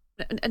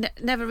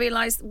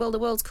realised. Well, the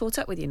world's caught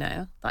up with you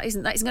now. That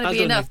isn't going to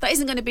be enough. That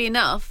isn't going to be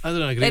enough. I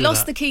don't agree. They with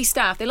lost that. the key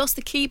staff. They lost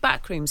the key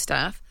backroom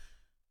staff.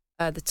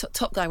 The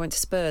top guy went to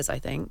Spurs, I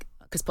think,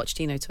 because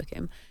Pochettino took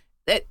him.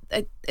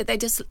 They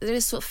just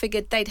sort of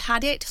figured they'd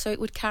had it, so it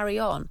would carry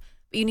on.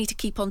 But you need to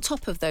keep on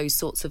top of those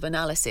sorts of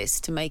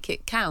analysis to make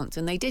it count,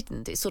 and they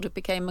didn't. It sort of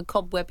became a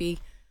cobwebby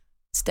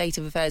state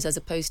of affairs as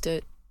opposed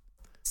to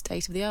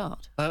state of the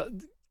art.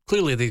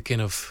 Clearly, they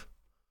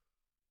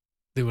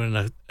were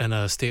in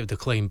a state of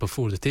decline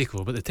before the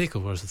takeover, but the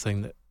takeover is the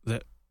thing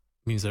that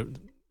means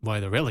why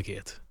they're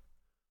relegated.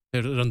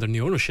 They're under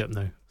new ownership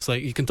now. It's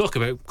like, you can talk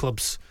about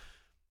clubs,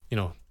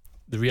 the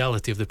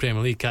reality of the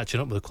Premier League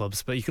catching up with the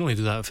clubs, but you can only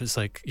do that if it's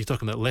like you're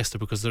talking about Leicester,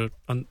 because they're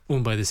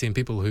owned by the same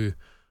people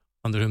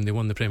under whom they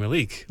won the Premier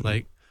League.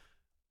 Like,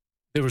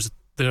 they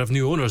have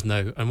new owners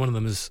now, and one of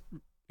them is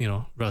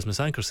Rasmus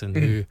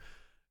Ankersen,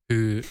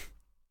 who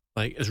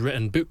like has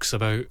written books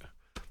about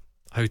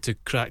how to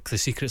crack the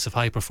secrets of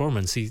high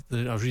performance. I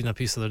was reading a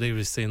piece the other day where he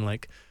was saying,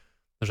 like,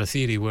 there's a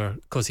theory where,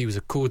 because he was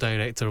a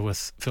co-director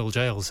with Phil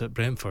Giles at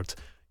Brentford,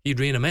 he'd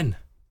rein him in.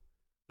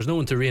 There's no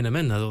one to rein him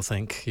in, I don't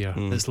think, here.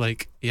 It's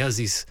like he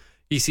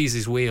sees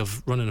his way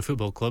of running a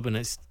football club, and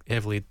it's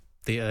heavily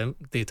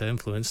data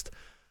influenced.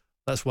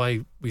 That's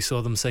why we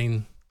saw them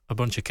sign a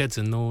bunch of kids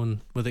and no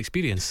one with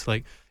experience.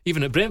 Like,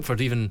 even at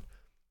Brentford, it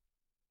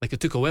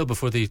took a while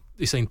before they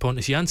signed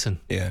Pontus Jansson.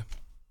 Yeah.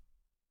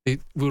 We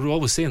were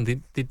always saying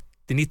they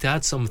need to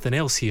add something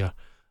else here.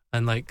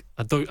 And like,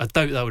 I doubt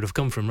that would have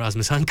come from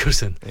Rasmus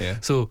Ankersen. Yeah.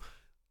 So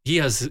he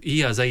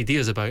has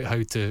ideas about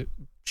how to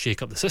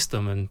shake up the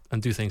system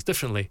and do things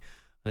differently.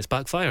 And it's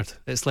backfired.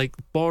 It's like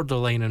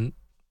borderline and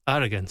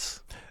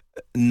arrogance.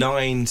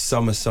 9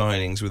 summer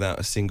signings without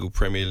a single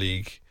Premier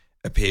League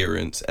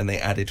appearance, and they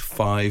added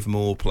 5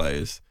 more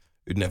players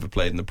who'd never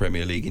played in the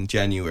Premier League in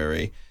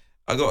January.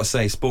 I got to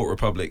say, Sport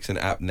Republic's an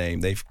apt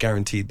name. They've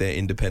guaranteed their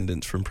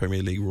independence from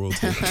Premier League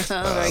royalty.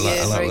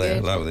 I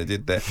like what they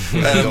did there.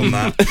 On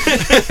that.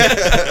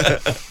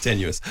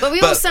 Tenuous. But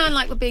we all sound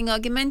like we're being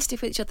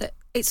argumentative with each other.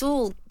 It's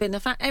all been a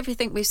fact.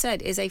 Everything we've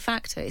said is a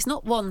factor. It's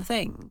not one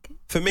thing.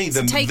 For me,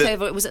 the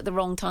takeover, it was at the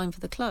wrong time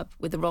for the club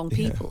with the wrong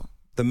people.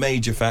 The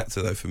major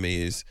factor, though, for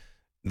me is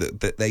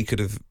that they could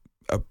have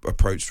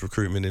approached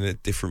recruitment in a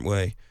different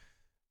way.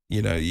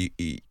 You know,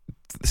 the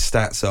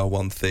stats are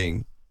one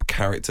thing.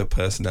 Character,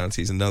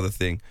 personality is another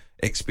thing.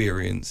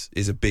 Experience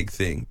is a big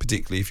thing,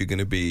 particularly if you're going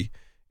to be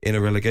in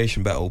a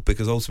relegation battle,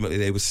 because ultimately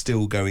they were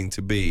still going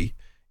to be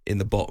in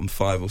the bottom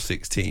 5 or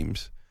 6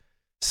 teams.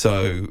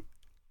 So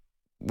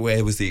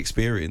where was the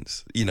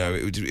experience? You know,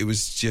 it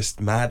was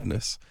just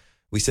madness.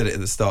 We said it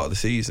at the start of the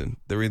season.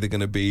 They're either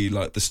going to be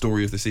like the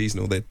story of the season,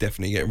 or they're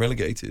definitely getting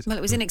relegated. Well,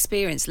 it was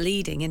inexperience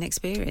leading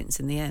inexperience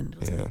in the end,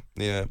 wasn't it?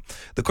 Yeah.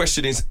 The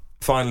question is,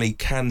 finally,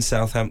 can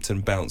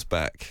Southampton bounce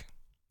back?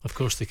 Of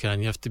course they can.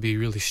 You have to be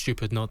really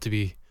stupid not to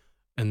be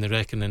in the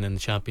reckoning in the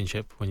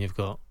Championship when you've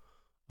got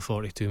a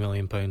 £42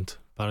 million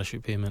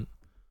parachute payment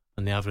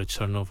and the average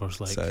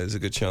turnover's like... So there's a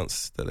good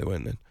chance that they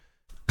won't then.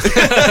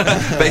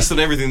 Based on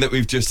everything that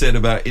we've just said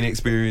about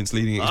inexperience,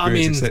 leading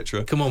experience,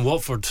 etc. Come on,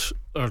 Watford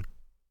are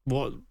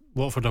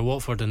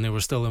Watford, and they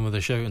were still in with a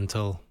shout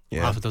until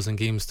half a dozen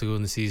games to go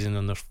in the season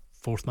and their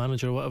 4th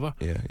manager or whatever.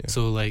 Yeah.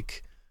 So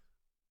like,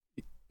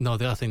 no,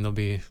 I think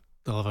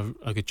they'll have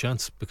a good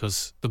chance,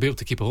 because they'll be able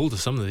to keep a hold of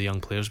some of the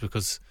young players,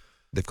 because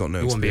they've got no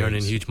they won't be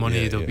experience. earning huge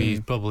money. They'll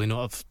be probably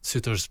not have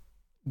suitors,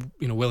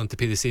 willing to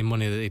pay the same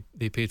money that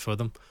they paid for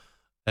them.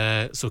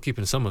 So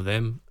keeping some of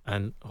them,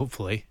 and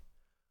hopefully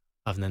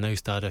having now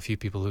started a few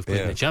people who've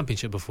played in the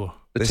Championship before.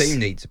 The team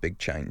needs a big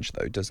change,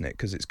 though, doesn't it?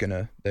 Because it's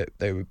gonna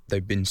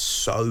they've been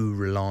so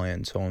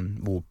reliant on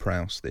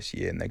Ward-Prowse this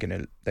year, and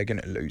they're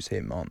gonna lose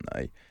him, aren't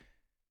they?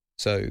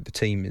 So the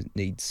team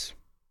needs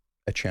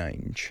a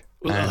change.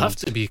 Well, it'll have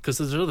to be, because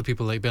there's other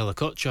people like Bella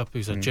Kotchup,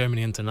 who's a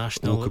Germany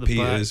international. Walker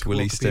Peters,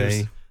 Willie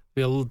Stay.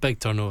 Be a big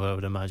turnover, I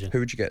would imagine. Who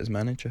would you get as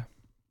manager?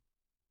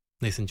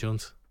 Nathan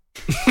Jones.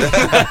 Do you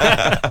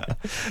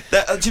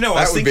know,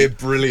 that would be a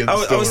brilliant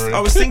story. I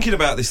was thinking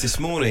about this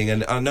morning,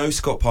 and I know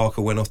Scott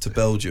Parker went off to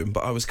Belgium,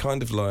 but I was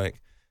kind of like,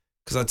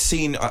 because I'd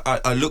seen,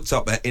 I looked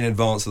up in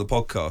advance of the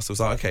podcast. I was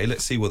like, okay,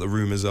 let's see what the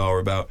rumours are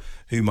about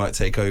who might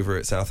take over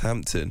at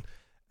Southampton.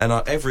 And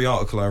every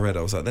article I read,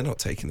 I was like, they're not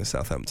taking the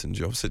Southampton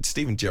job. So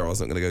Steven Gerrard's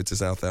not going to go to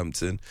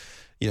Southampton.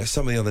 You know,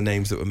 some of the other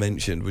names that were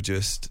mentioned were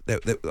just...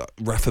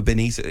 Rafa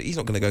Benitez, he's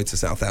not going to go to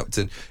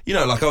Southampton. You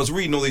know, like, I was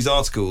reading all these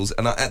articles,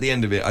 and at the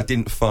end of it, I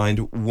didn't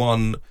find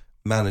one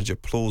manager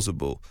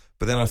plausible.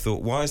 But then I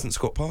thought, why hasn't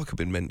Scott Parker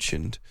been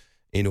mentioned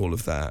in all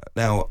of that?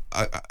 Now,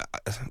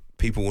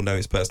 people will know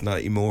his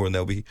personality more, and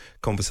there'll be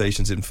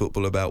conversations in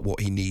football about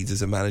what he needs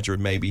as a manager,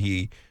 and maybe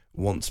he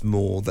wants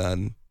more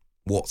than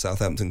what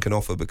Southampton can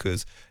offer,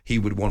 because he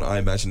would want, I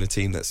imagine, a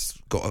team that's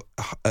got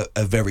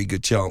a very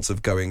good chance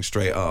of going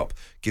straight up,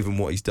 given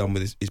what he's done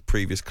with his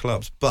previous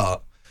clubs.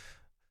 But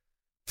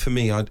for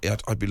me, I'd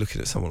be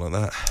looking at someone like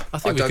that. I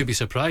think we could be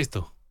surprised,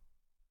 though.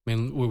 I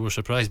mean, we were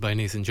surprised by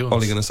Nathan Jones. Ole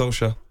Gunnar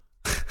Solskjaer.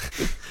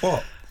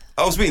 What?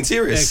 I was being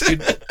serious.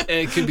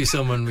 It could be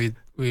someone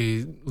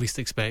we least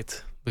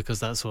expect, because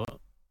that's what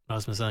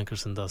Rasmus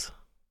Ankersen does.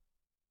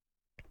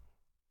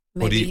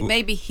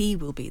 Maybe he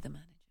will be the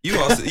man. You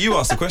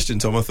asked the question,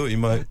 Tom. I thought you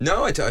might.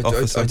 No, I don't.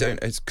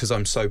 It's because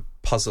I'm so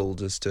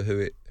puzzled as to who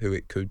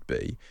it could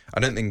be.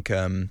 I don't think.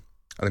 I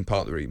think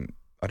part of the reason,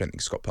 I don't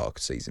think Scott Parker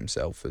sees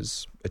himself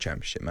as a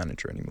Championship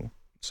manager anymore.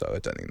 So I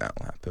don't think that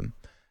will happen.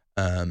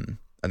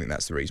 I think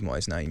that's the reason why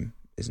his name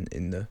isn't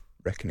in the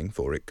reckoning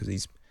for it, because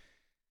he's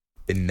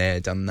been there,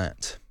 done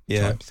that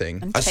type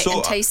thing. And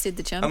tasted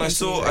the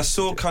Champions League. And I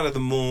saw kind of a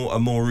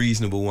more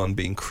reasonable one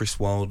being Chris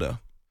Wilder,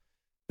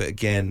 but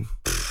again.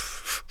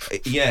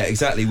 Yeah,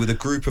 exactly. With a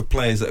group of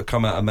players that have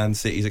come out of Man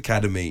City's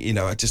academy, you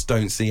know, I just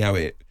don't see how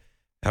it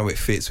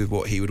fits with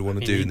what he would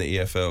want to do in the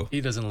EFL. He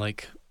doesn't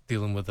like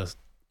dealing with the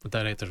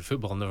director of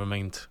football. Never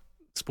mind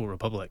Sport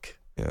Republic.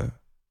 Yeah,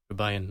 we're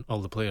buying all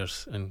the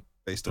players and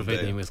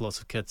providing him with lots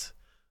of kids,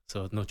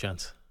 so no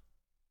chance.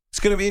 It's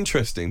going to be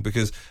interesting,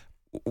 because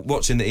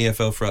watching the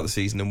EFL throughout the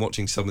season and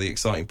watching some of the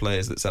exciting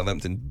players that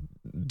Southampton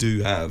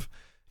do have,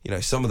 you know,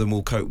 some of them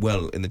will cope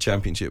well in the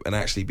Championship and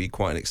actually be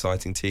quite an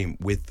exciting team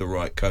with the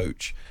right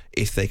coach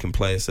if they can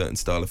play a certain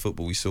style of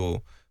football. We saw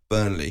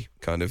Burnley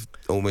kind of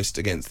almost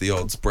against the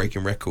odds,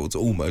 breaking records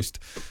almost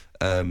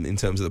in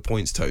terms of the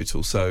points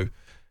total. So,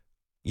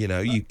 you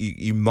know,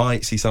 you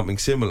might see something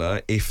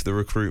similar if the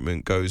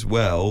recruitment goes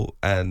well.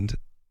 And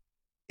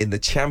in the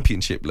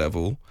Championship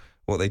level,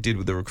 what they did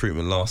with the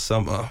recruitment last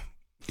summer,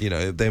 you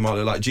know, they might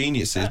look like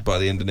geniuses by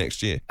the end of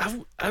next year. I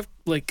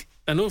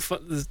know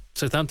the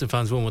Southampton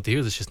fans won't want to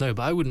hear this just now,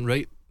 but I wouldn't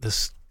write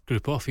this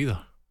group off either.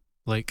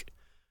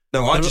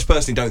 No, I just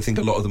personally don't think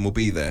a lot of them will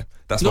be there.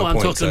 That's my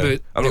point.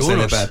 I'm not saying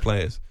they're bad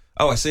players.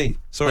 Oh, I see.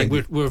 Sorry.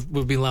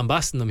 We've been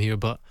lambasting them here,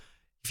 but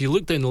if you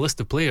look down the list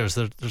of players,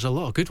 there's a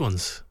lot of good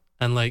ones.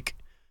 And but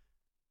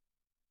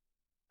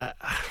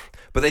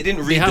they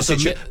didn't read the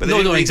situation. They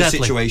didn't read the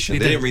situation.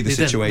 They didn't read the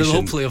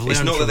situation.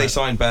 It's not that they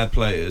signed bad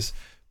players,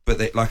 but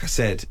they, like I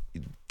said,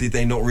 did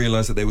they not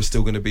realise that they were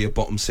still going to be a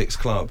bottom 6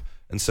 club?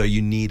 And so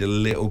you need a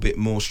little bit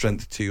more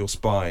strength to your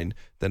spine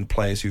than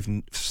players who've,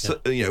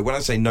 you know, when I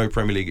say no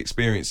Premier League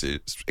experience,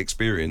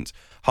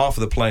 half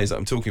of the players that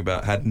I'm talking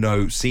about had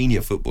no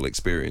senior football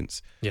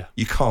experience. Yeah.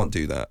 You can't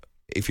do that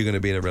if you're going to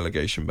be in a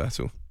relegation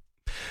battle.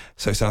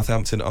 So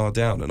Southampton are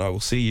down, and I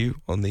will see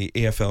you on the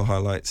EFL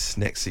highlights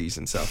next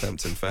season,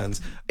 Southampton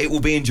fans. It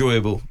will be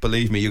enjoyable,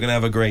 believe me. You're going to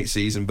have a great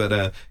season,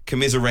 but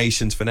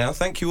commiserations for now.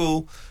 Thank you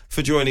all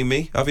for joining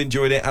me. I've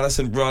enjoyed it.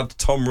 Alison Rudd,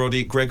 Tom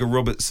Roddy, Gregor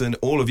Robertson,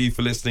 all of you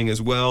for listening as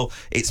well.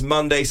 It's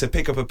Monday, so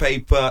pick up a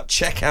paper,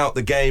 check out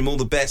the game. All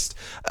the best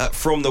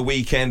from the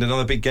weekend.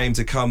 Another big game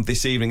to come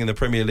this evening in the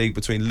Premier League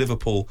between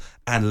Liverpool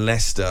and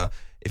Leicester.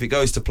 If it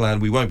goes to plan,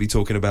 we won't be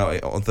talking about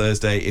it on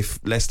Thursday. If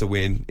Leicester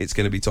win, it's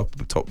going to be top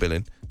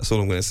billing. That's all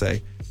I'm going to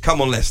say.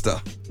 Come on,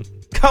 Leicester.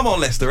 Come on,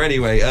 Leicester.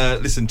 Anyway,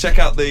 listen, check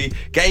out the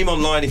game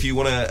online if you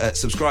want to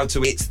subscribe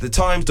to it. It's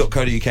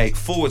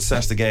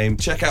thetimes.co.uk/the game.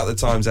 Check out the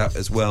Times app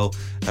as well,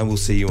 and we'll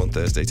see you on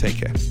Thursday. Take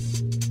care.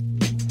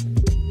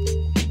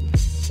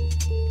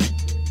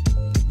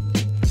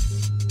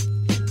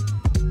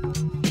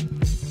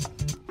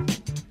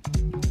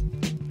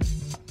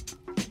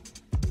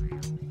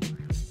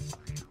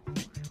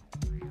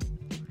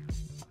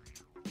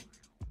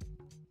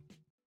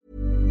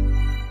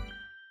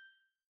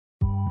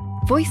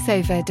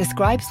 VoiceOver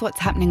describes what's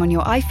happening on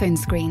your iPhone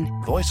screen,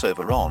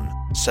 VoiceOver on,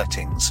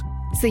 settings,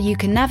 so you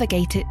can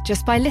navigate it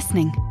just by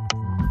listening.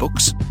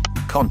 books,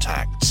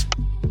 contacts,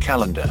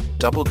 calendar,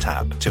 double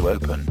tap to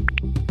open.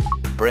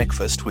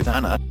 Breakfast with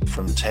Anna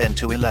from 10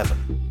 to 11.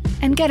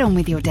 And get on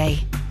with your day.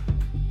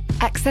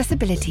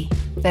 Accessibility.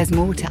 There's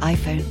more to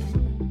iPhone.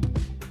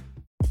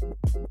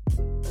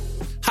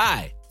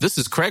 Hi, this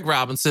is Craig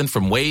Robinson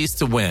from Ways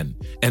to Win,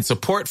 and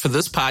support for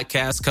this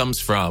podcast comes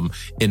from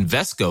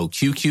Invesco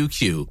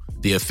QQQ,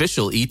 the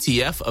official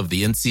ETF of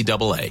the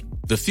NCAA.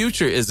 The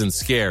future isn't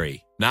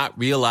scary. Not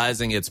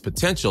realizing its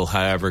potential,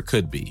 however,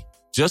 could be.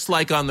 Just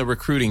like on the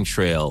recruiting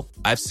trail,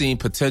 I've seen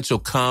potential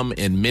come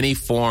in many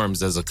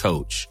forms as a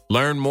coach.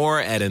 Learn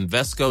more at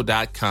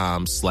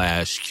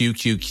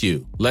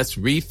Invesco.com/QQQ. Let's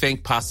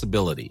rethink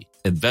possibility.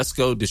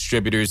 Invesco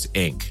Distributors,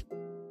 Inc.